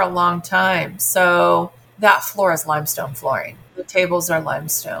around for a long time. So that floor is limestone flooring. The tables are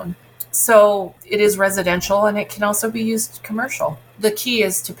limestone. So it is residential and it can also be used commercial. The key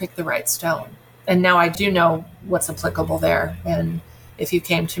is to pick the right stone. And now I do know what's applicable there. And if you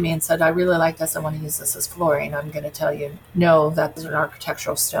came to me and said, I really like this, I want to use this as flooring, I'm going to tell you, no, that's an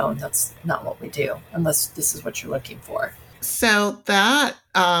architectural stone. That's not what we do, unless this is what you're looking for. So that,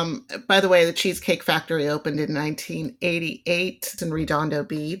 by the way, the Cheesecake Factory opened in 1988 in Redondo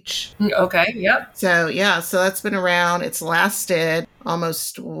Beach. Okay, yep. So that's been around. It's lasted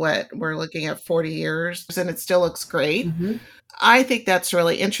almost, we're looking at 40 years, and it still looks great. Mm-hmm. I think that's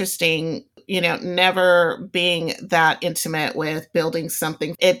really interesting. Never being that intimate with building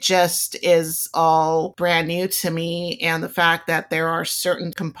something. It just is all brand new to me. And the fact that there are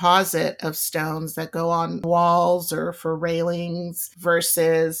certain composite of stones that go on walls or for railings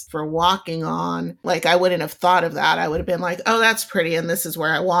versus for walking on, like I wouldn't have thought of that. I would have been like, oh, that's pretty. And this is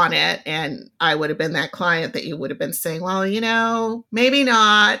where I want it. And I would have been that client that you would have been saying, well, maybe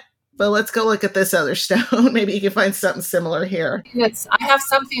not. But let's go look at this other stone. Maybe you can find something similar here. I have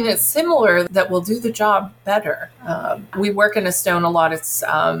something that's similar that will do the job better. We work in a stone a lot. It's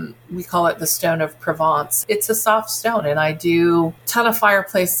we call it the stone of Provence. It's a soft stone, and I do a ton of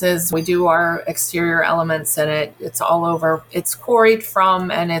fireplaces. We do our exterior elements in it. It's all over. It's quarried from,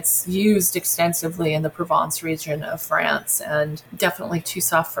 and it's used extensively in the Provence region of France, and definitely too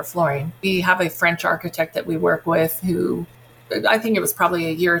soft for flooring. We have a French architect that we work with who, I think it was probably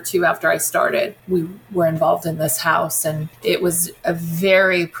a year or two after I started, we were involved in this house, and it was a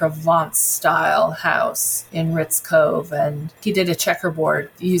very Provence style house in Ritz Cove, and he did a checkerboard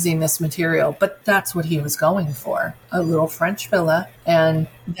using this material, but that's what he was going for, a little French villa, and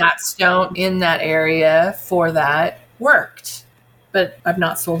that stone in that area for that worked, but I've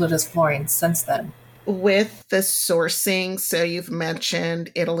not sold it as flooring since then. With the sourcing, so you've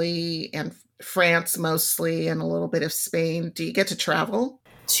mentioned Italy and France mostly, and a little bit of Spain. Do you get to travel?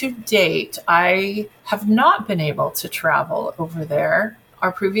 To date, I have not been able to travel over there.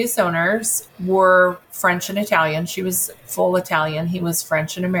 Our previous owners were French and Italian. She was full Italian. He was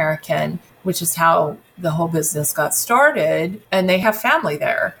French and American, which is how the whole business got started. And they have family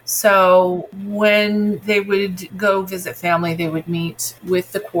there. So when they would go visit family, they would meet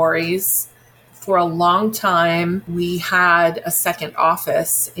with the quarries. For a long time, we had a second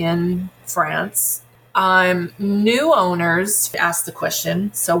office in France. New owners asked the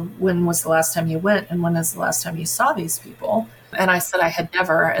question, so when was the last time you went and when was the last time you saw these people? And I said I had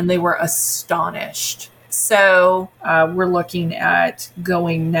never, and they were astonished. So we're looking at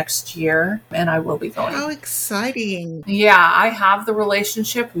going next year, and I will be going. How exciting. Yeah, I have the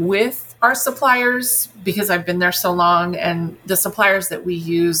relationship with our suppliers because I've been there so long, and the suppliers that we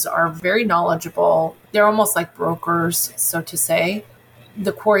use are very knowledgeable. They're almost like brokers, so to say.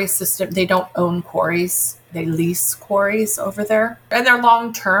 The quarry system, they don't own quarries. They lease quarries over there. And they're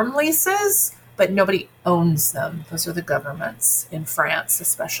long-term leases, but nobody owns them. Those are the governments in France,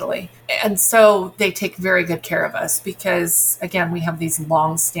 especially. And so they take very good care of us because, again, we have these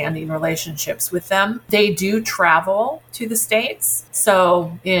long-standing relationships with them. They do travel to the States.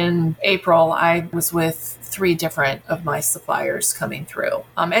 So in April, I was with 3 different of my suppliers coming through.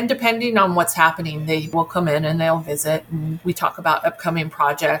 And depending on what's happening, they will come in and they'll visit. And we talk about upcoming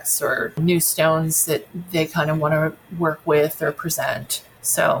projects or new stones that they kind of want to work with or present.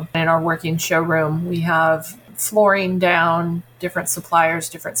 So in our working showroom, we have flooring down, different suppliers,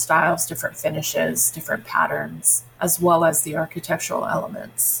 different styles, different finishes, different patterns, as well as the architectural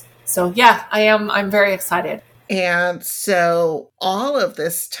elements. So yeah, I'm very excited. And so all of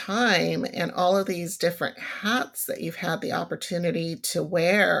this time and all of these different hats that you've had the opportunity to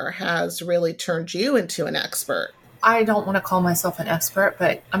wear has really turned you into an expert. I don't want to call myself an expert,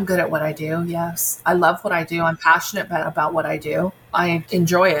 but I'm good at what I do. Yes. I love what I do. I'm passionate about what I do. I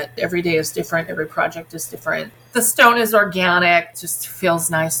enjoy it. Every day is different. Every project is different. The stone is organic. It just feels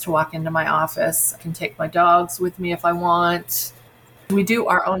nice to walk into my office. I can take my dogs with me if I want. We do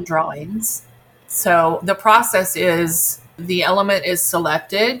our own drawings. So the process is the element is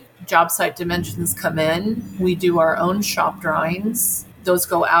selected. Job site dimensions come in. We do our own shop drawings. Those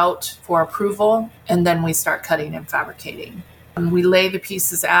go out for approval, and then we start cutting and fabricating. And we lay the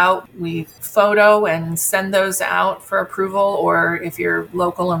pieces out, we photo and send those out for approval, or if you're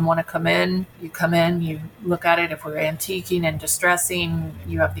local and want to come in, you look at it. If we're antiquing and distressing,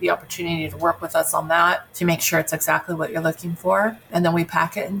 you have the opportunity to work with us on that to make sure it's exactly what you're looking for, and then we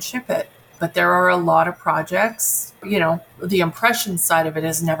pack it and ship it. But there are a lot of projects, the impression side of it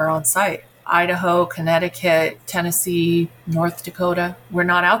is never on site. Idaho, Connecticut, Tennessee, North Dakota, we're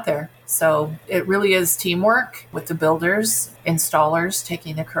not out there. So it really is teamwork with the builders, installers,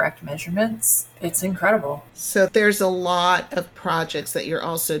 taking the correct measurements. It's incredible. So there's a lot of projects that you're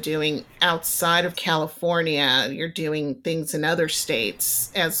also doing outside of California. You're doing things in other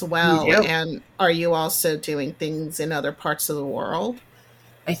states as well. And are you also doing things in other parts of the world?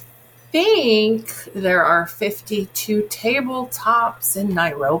 I think there are 52 tabletops in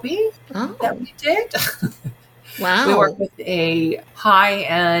Nairobi that we did. Wow. We work with a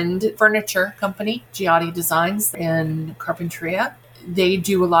high-end furniture company, Giotti Designs, in Carpinteria. They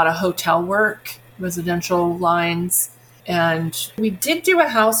do a lot of hotel work, residential lines, and we did do a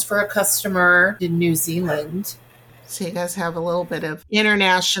house for a customer in New Zealand. So you guys have a little bit of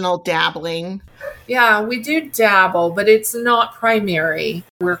international dabbling. Yeah, we do dabble, but it's not primary.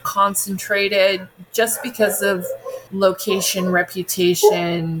 We're concentrated just because of location,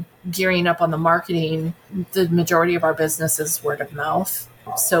 reputation, gearing up on the marketing. The majority of our business is word of mouth.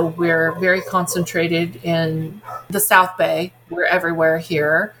 So we're very concentrated in the South Bay. We're everywhere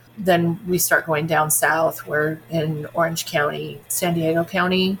here. Then we start going down south. We're in Orange County, San Diego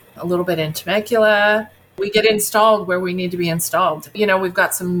County, a little bit in Temecula. We get installed where we need to be installed. We've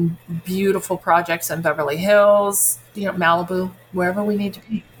got some beautiful projects in Beverly Hills, Malibu, wherever we need to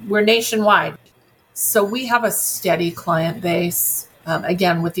be. We're nationwide. So we have a steady client base,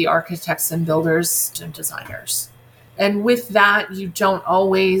 again, with the architects and builders and designers. And with that, you don't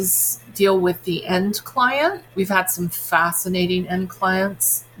always deal with the end client. We've had some fascinating end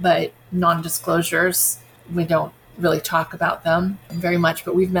clients, but non-disclosures, we don't really talk about them very much,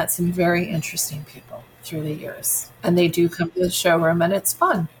 but we've met some very interesting people through the years. And they do come to the showroom, and it's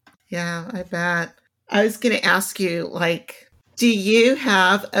fun. Yeah, I bet. I was going to ask you, do you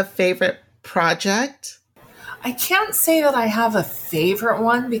have a favorite project? I can't say that I have a favorite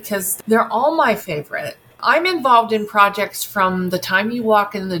one because they're all my favorite. I'm involved in projects from the time you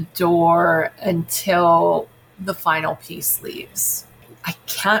walk in the door until the final piece leaves. I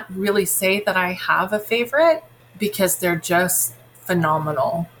can't really say that I have a favorite because they're just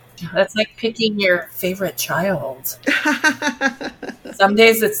phenomenal. That's like picking your favorite child. Some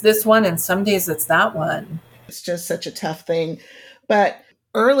days it's this one and some days it's that one. It's just such a tough thing. But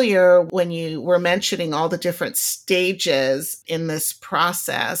earlier, when you were mentioning all the different stages in this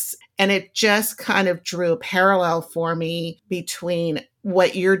process, and it just kind of drew a parallel for me between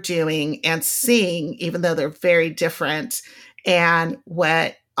what you're doing and seeing, even though they're very different, and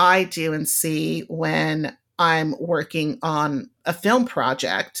what I do and see when I'm working on a film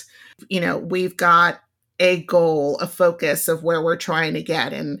project. We've got a goal, a focus of where we're trying to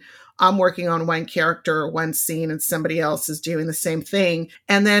get. And I'm working on one character, one scene, and somebody else is doing the same thing.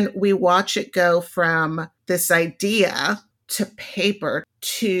 And then we watch it go from this idea to paper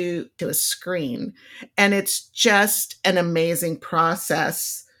to a screen. And it's just an amazing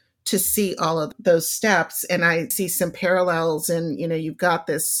process to see all of those steps. And I see some parallels in, you've got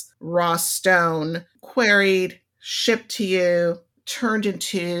this raw stone quarried, shipped to you, turned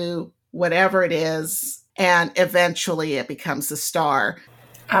into whatever it is, and eventually it becomes a star.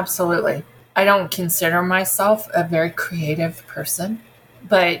 Absolutely. I don't consider myself a very creative person,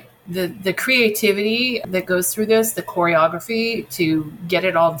 but the creativity that goes through this, the choreography to get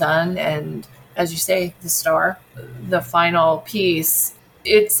it all done, and as you say, the star, the final piece,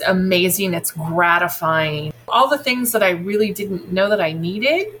 it's amazing. It's gratifying. All the things that I really didn't know that I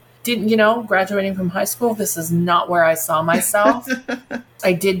needed. Graduating from high school, this is not where I saw myself.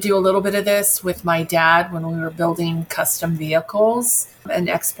 I did do a little bit of this with my dad when we were building custom vehicles and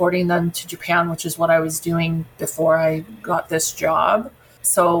exporting them to Japan, which is what I was doing before I got this job.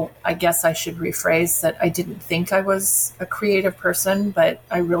 So I guess I should rephrase that I didn't think I was a creative person, but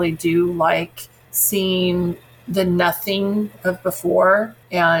I really do like seeing the nothing of before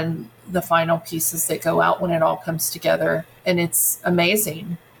and the final pieces that go out when it all comes together. And it's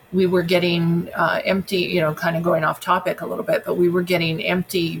amazing. We were getting empty, kind of going off topic a little bit, but we were getting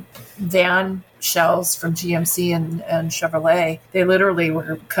empty van shells from GMC and Chevrolet. They literally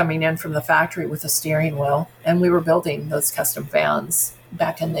were coming in from the factory with a steering wheel, and we were building those custom vans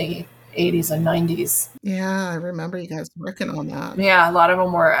back in the 80s and 90s. Yeah, I remember you guys working on that. Yeah, a lot of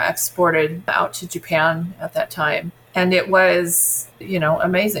them were exported out to Japan at that time. And it was,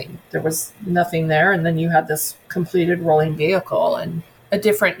 amazing. There was nothing there. And then you had this completed rolling vehicle and a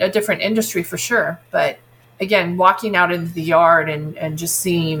different industry for sure. But again, walking out into the yard and just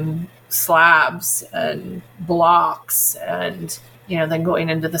seeing slabs and blocks and, then going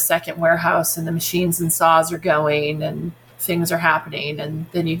into the second warehouse and the machines and saws are going and things are happening. And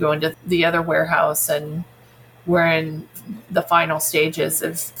then you go into the other warehouse and we're in the final stages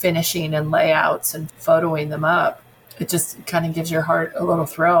of finishing and layouts and photoing them up. It just kind of gives your heart a little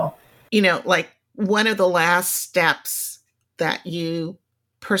thrill. Like one of the last steps that you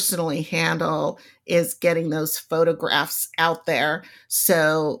personally handle is getting those photographs out there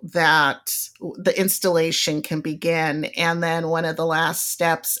so that the installation can begin. And then one of the last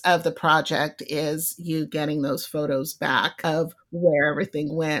steps of the project is you getting those photos back of where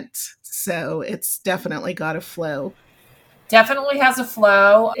everything went. So it's definitely got a flow. Definitely has a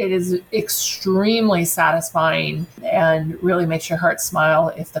flow. It is extremely satisfying and really makes your heart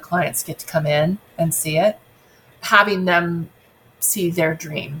smile if the clients get to come in and see it. Having them see their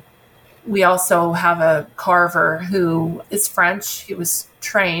dream. We also have a carver who is French. He was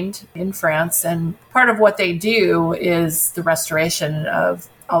trained in France, and part of what they do is the restoration of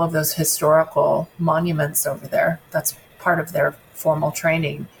all of those historical monuments over there. That's part of their formal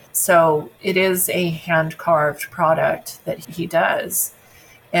training. So it is a hand-carved product that he does.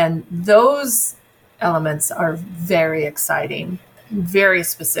 And those elements are very exciting, very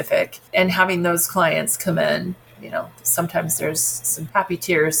specific. And having those clients come in, sometimes there's some happy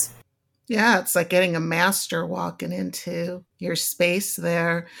tears. Yeah, it's like getting a master walking into your space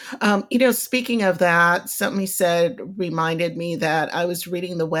there. Speaking of that, something you said reminded me that I was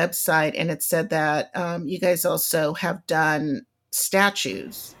reading the website and it said that you guys also have done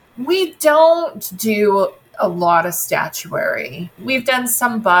statues. We don't do a lot of statuary. We've done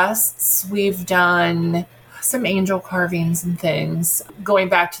some busts. We've done some angel carvings and things. Going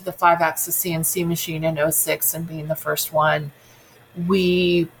back to the 5-axis CNC machine in 2006 and being the first one,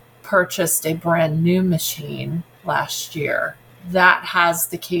 we purchased a brand new machine last year that has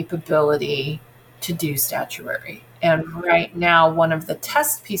the capability to do statuary. And right now, one of the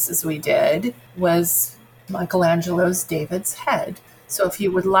test pieces we did was Michelangelo's David's head. So if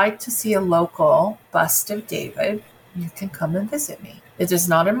you would like to see a local bust of David, you can come and visit me. It is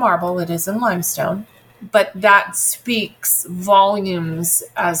not in marble, it is in limestone. But that speaks volumes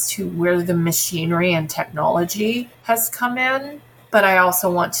as to where the machinery and technology has come in. But I also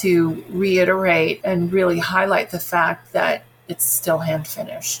want to reiterate and really highlight the fact that it's still hand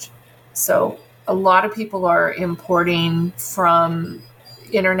finished. So a lot of people are importing from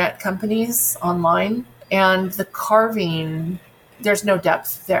internet companies online, and the carving, there's no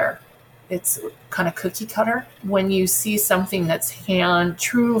depth there. It's kind of cookie cutter. When you see something that's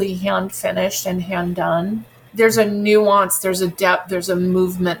truly hand finished and hand done, there's a nuance, there's a depth, there's a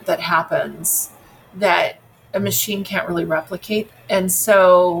movement that happens that a machine can't really replicate. And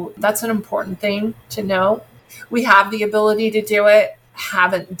so that's an important thing to know. We have the ability to do it,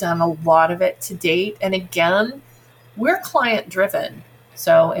 haven't done a lot of it to date. And again, we're client driven.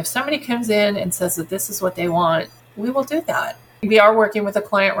 So if somebody comes in and says that this is what they want, we will do that. We are working with a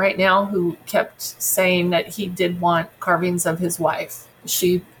client right now who kept saying that he did want carvings of his wife.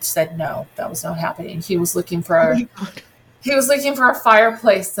 She said no, that was not happening. He was looking for a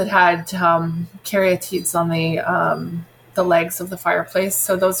fireplace that had caryatides on the legs of the fireplace.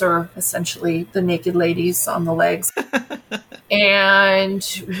 So those are essentially the naked ladies on the legs.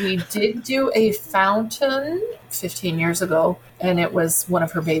 And we did do a fountain 15 years ago, and it was one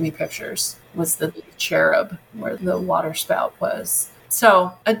of her baby pictures, was the cherub where the water spout was.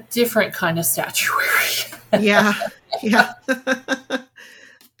 So a different kind of statuary. Yeah.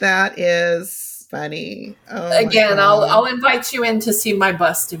 That is funny. Oh, again, I'll invite you in to see my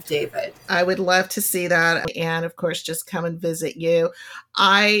bust of David. I would love to see that. And of course, just come and visit you.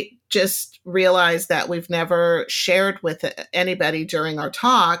 I just realized that we've never shared with anybody during our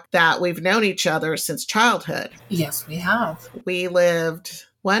talk that we've known each other since childhood. Yes, we have. We lived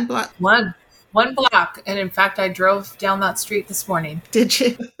one block. 1 block. And in fact, I drove down that street this morning. Did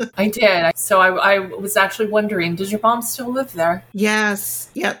you? I did. So I was actually wondering, does your mom still live there? Yes.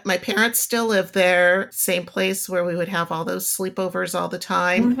 Yep. My parents still live there. Same place where we would have all those sleepovers all the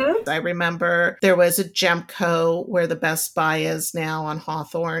time. Mm-hmm. I remember there was a Gemco where the Best Buy is now on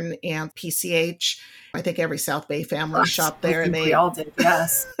Hawthorne and PCH. I think every South Bay family shopped there. And we all did,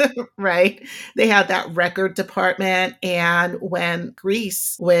 yes. Right. They had that record department. And when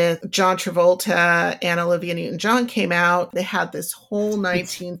Grease with John Travolta and Olivia Newton-John came out, they had this whole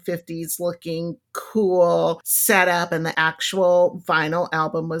 1950s looking cool setup, and the actual vinyl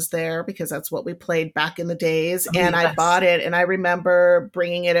album was there because that's what we played back in the days. And I bought it, and I remember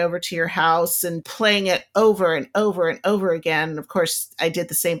bringing it over to your house and playing it over and over and over again. Of course, I did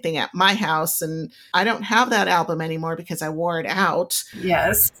the same thing at my house, and I don't have that album anymore because I wore it out.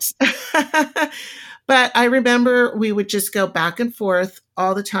 Yes. But I remember we would just go back and forth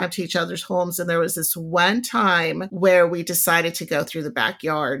all the time to each other's homes. And there was this one time where we decided to go through the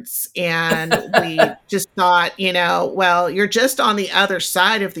backyards, and we just thought, well, you're just on the other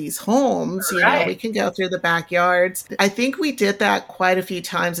side of these homes. Right. We can go through the backyards. I think we did that quite a few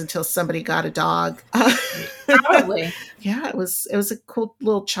times until somebody got a dog. Probably. Yeah, it was a cool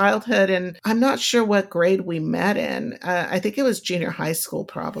little childhood. And I'm not sure what grade we met in. I think it was junior high school,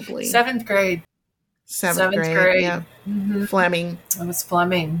 probably. 7th grade. Seventh grade. Yeah. Mm-hmm. Fleming. It was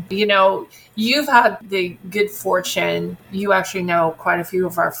Fleming. You've had the good fortune. You actually know quite a few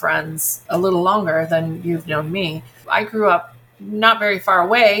of our friends a little longer than you've known me. I grew up not very far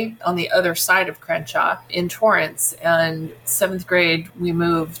away on the other side of Crenshaw in Torrance. And 7th grade, we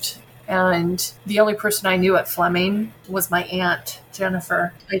moved. And the only person I knew at Fleming was my aunt,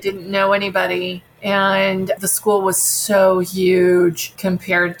 Jennifer. I didn't know anybody. And the school was so huge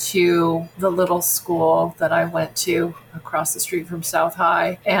compared to the little school that I went to across the street from South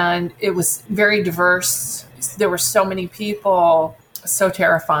High. And it was very diverse. There were so many people. So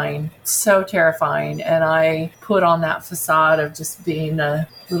terrifying. And I put on that facade of just being a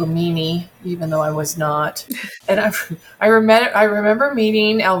little meanie, even though I was not. And I remember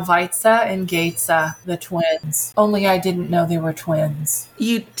meeting Elvitza and Gatesa, the twins. Only I didn't know they were twins.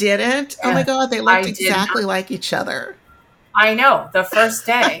 You didn't? Oh my God, they looked exactly like each other. I know. The first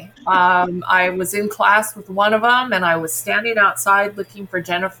day, I was in class with one of them, and I was standing outside looking for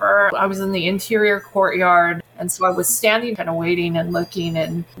Jennifer. I was in the interior courtyard, and so I was standing kind of waiting and looking,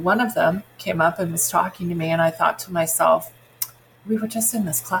 and one of them came up and was talking to me, and I thought to myself, we were just in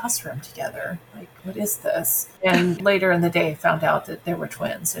this classroom together. Like, what is this? And later in the day, I found out that they were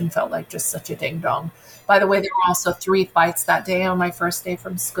twins and felt like just such a ding-dong. By the way, there were also 3 fights that day on my first day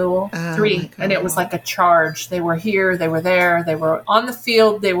from school. 3. And it was like a charge. They were here. They were there. They were on the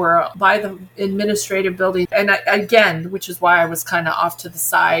field. They were by the administrative building. And again, which is why I was kind of off to the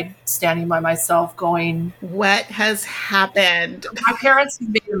side, standing by myself going, what has happened? My parents have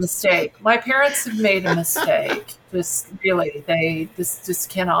made a mistake. This really, this just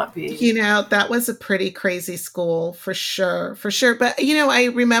cannot be. That was a pretty crazy school for sure. But, I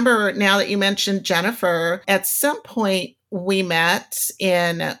remember now that you mentioned Jennifer, at some point we met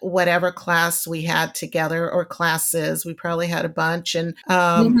in whatever class we had together or classes. We probably had a bunch. And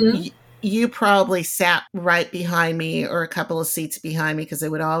you probably sat right behind me or a couple of seats behind me because they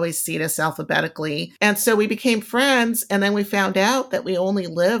would always seat us alphabetically. And so we became friends. And then we found out that we only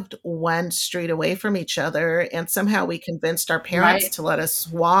lived 1 street away from each other. And somehow we convinced our parents to let us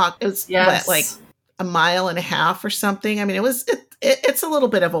walk. It was like a mile and a half or something. I mean, it's a little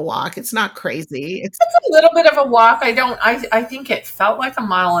bit of a walk. It's not crazy. It's a little bit of a walk. I think it felt like a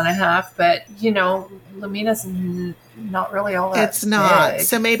mile and a half, but Lamina's not really all that It's not. big.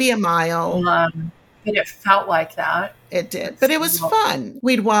 So maybe a mile. But it felt like that. It did. But it was fun.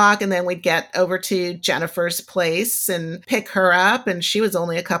 We'd walk and then we'd get over to Jennifer's place and pick her up. And she was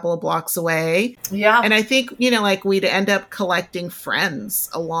only a couple of blocks away. Yeah. And I think, we'd end up collecting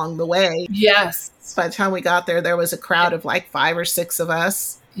friends along the way. Yes. By the time we got there was a crowd of like 5 or 6 of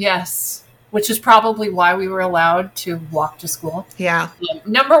us. Yes. Which is probably why we were allowed to walk to school. Yeah.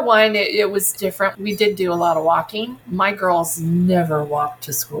 Number one, it was different. We did do a lot of walking. My girls never walked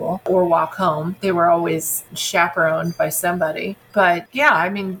to school or walk home. They were always chaperoned by somebody. But yeah,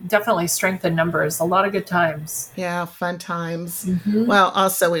 definitely strength in numbers. A lot of good times. Yeah, fun times. Mm-hmm. Well,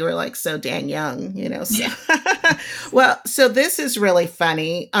 also we were like so dang young, So. Well, so this is really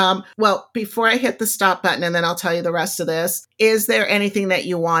funny. Well, before I hit the stop button and then I'll tell you the rest of this, is there anything that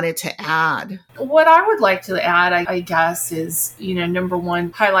you wanted to add add? What I would like to add, I guess, is, number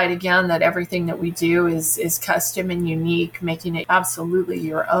one, highlight again that everything that we do is custom and unique, making it absolutely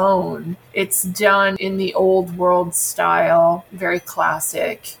your own. It's done in the old world style, very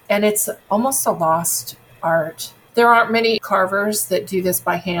classic, and it's almost a lost art. There aren't many carvers that do this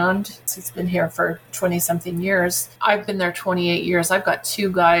by hand. It's been here for 20-something years. I've been there 28 years. I've got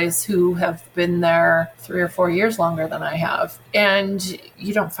two guys who have been there 3 or 4 years longer than I have. And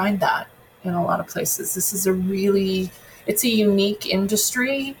you don't find that in a lot of places. This is it's a unique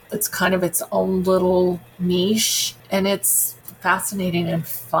industry. It's kind of its own little niche, and it's fascinating and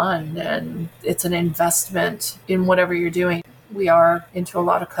fun, and it's an investment in whatever you're doing. We are into a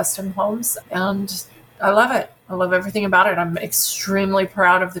lot of custom homes, and I love it. I love everything about it. I'm extremely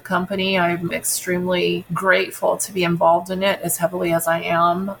proud of the company. I'm extremely grateful to be involved in it as heavily as I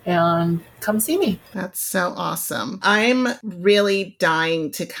am. And come see me. That's so awesome. I'm really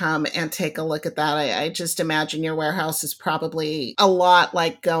dying to come and take a look at that. I just imagine your warehouse is probably a lot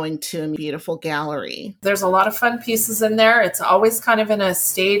like going to a beautiful gallery. There's a lot of fun pieces in there. It's always kind of in a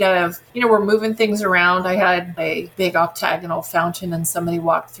state of, we're moving things around. I had a big octagonal fountain and somebody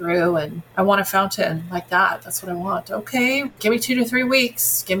walked through and I want a fountain like that. That's what I want. Okay, give me 2 to 3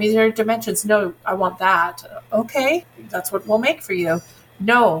 weeks. Give me their dimensions. No, I want that. Okay, that's what we'll make for you.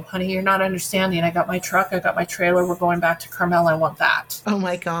 No, honey, you're not understanding. I got my truck. I got my trailer. We're going back to Carmel. I want that. Oh,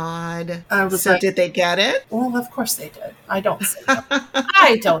 my God. So did they get it? Well, of course they did. I don't say no.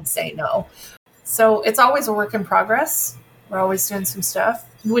 I don't say no. So it's always a work in progress. We're always doing some stuff,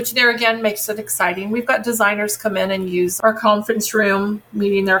 which there again makes it exciting. We've got designers come in and use our conference room,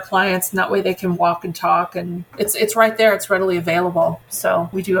 meeting their clients, and that way they can walk and talk. And it's right there. It's readily available. So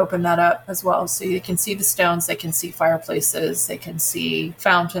we do open that up as well. So you can see the stones. They can see fireplaces. They can see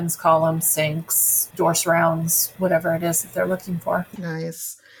fountains, columns, sinks, door surrounds, whatever it is that they're looking for.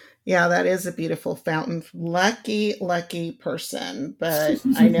 Nice. Yeah, that is a beautiful fountain. Lucky person. But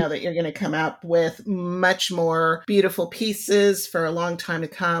I know that you're going to come up with much more beautiful pieces for a long time to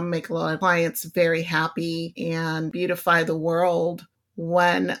come, make a lot of clients very happy, and beautify the world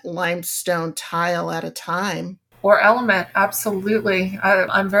one limestone tile at a time. Or element, absolutely.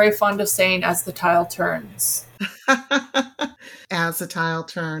 I'm very fond of saying, as the tile turns. As the tile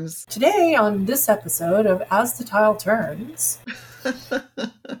turns. Today on this episode of As the Tile Turns...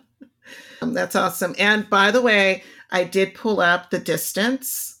 That's awesome. And by the way, I did pull up the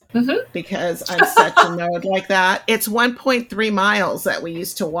distance because I'm such a nerd like that. It's 1.3 miles that we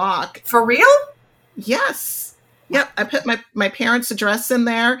used to walk. For real? Yes. Yep. I put my parents' address in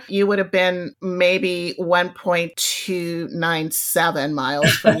there. You would have been maybe 1.297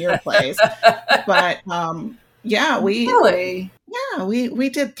 miles from your place. But yeah, we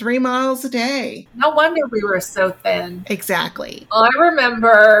did 3 miles a day. No wonder we were so thin. Exactly. I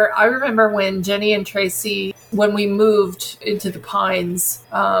remember when Jenny and Tracy, when we moved into the Pines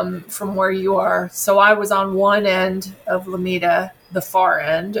from where you are. So I was on one end of Lomita, the far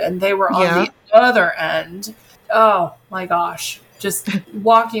end, and they were on the other end. Oh my gosh. Just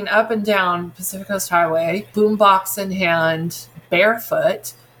walking up and down Pacific Coast Highway, boombox in hand,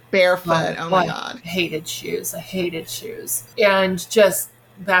 barefoot. Oh my God. I hated shoes. And just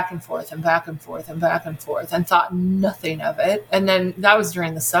back and forth and back and forth and back and forth, and thought nothing of it. And then that was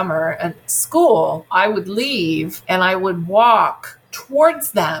during the summer. And school, I would leave and I would walk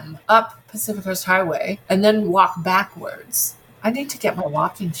towards them up Pacific Coast Highway and then walk backwards. I need to get my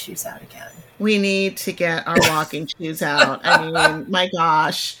walking shoes out again. We need to get our walking shoes out. I mean, my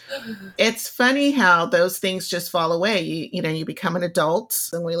gosh. It's funny how those things just fall away. You become an adult,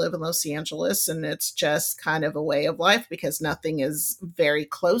 and we live in Los Angeles, and it's just kind of a way of life because nothing is very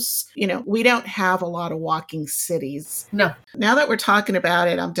close. We don't have a lot of walking cities. No. Now that we're talking about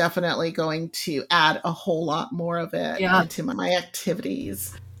it, I'm definitely going to add a whole lot more of it into my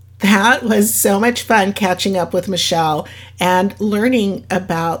activities. That was so much fun catching up with Michelle and learning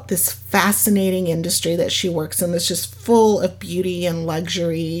about this fascinating industry that she works in that's just full of beauty and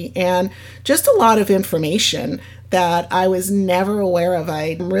luxury and just a lot of information that I was never aware of.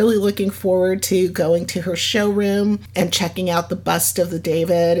 I'm really looking forward to going to her showroom and checking out the bust of the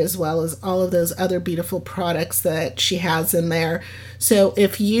David, as well as all of those other beautiful products that she has in there. So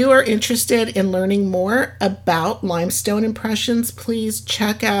if you are interested in learning more about limestone impressions, please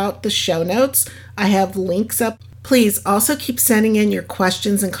check out the show notes. I have links up. Please also keep sending in your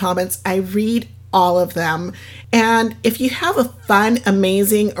questions and comments. I read all of them. And if you have a fun,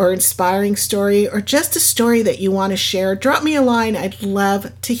 amazing, or inspiring story, or just a story that you want to share, drop me a line. I'd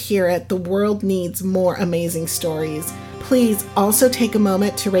love to hear it. The world needs more amazing stories. please also take a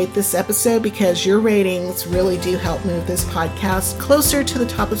moment to rate this episode, because your ratings really do help move this podcast closer to the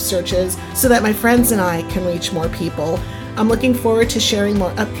top of searches so that my friends and I can reach more people. I'm looking forward to sharing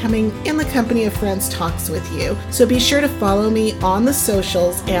more upcoming In the Company of Friends talks with you. So be sure to follow me on the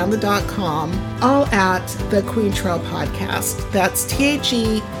socials and the .com, all at the Queen Trail Podcast. That's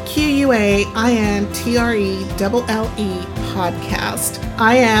TheQuaintrelle Podcast.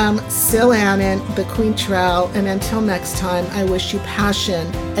 I am Sil Annan, the Queen Trail, and until next time, I wish you passion,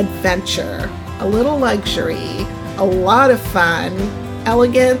 adventure, a little luxury, a lot of fun,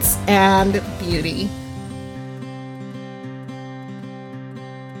 elegance, and beauty.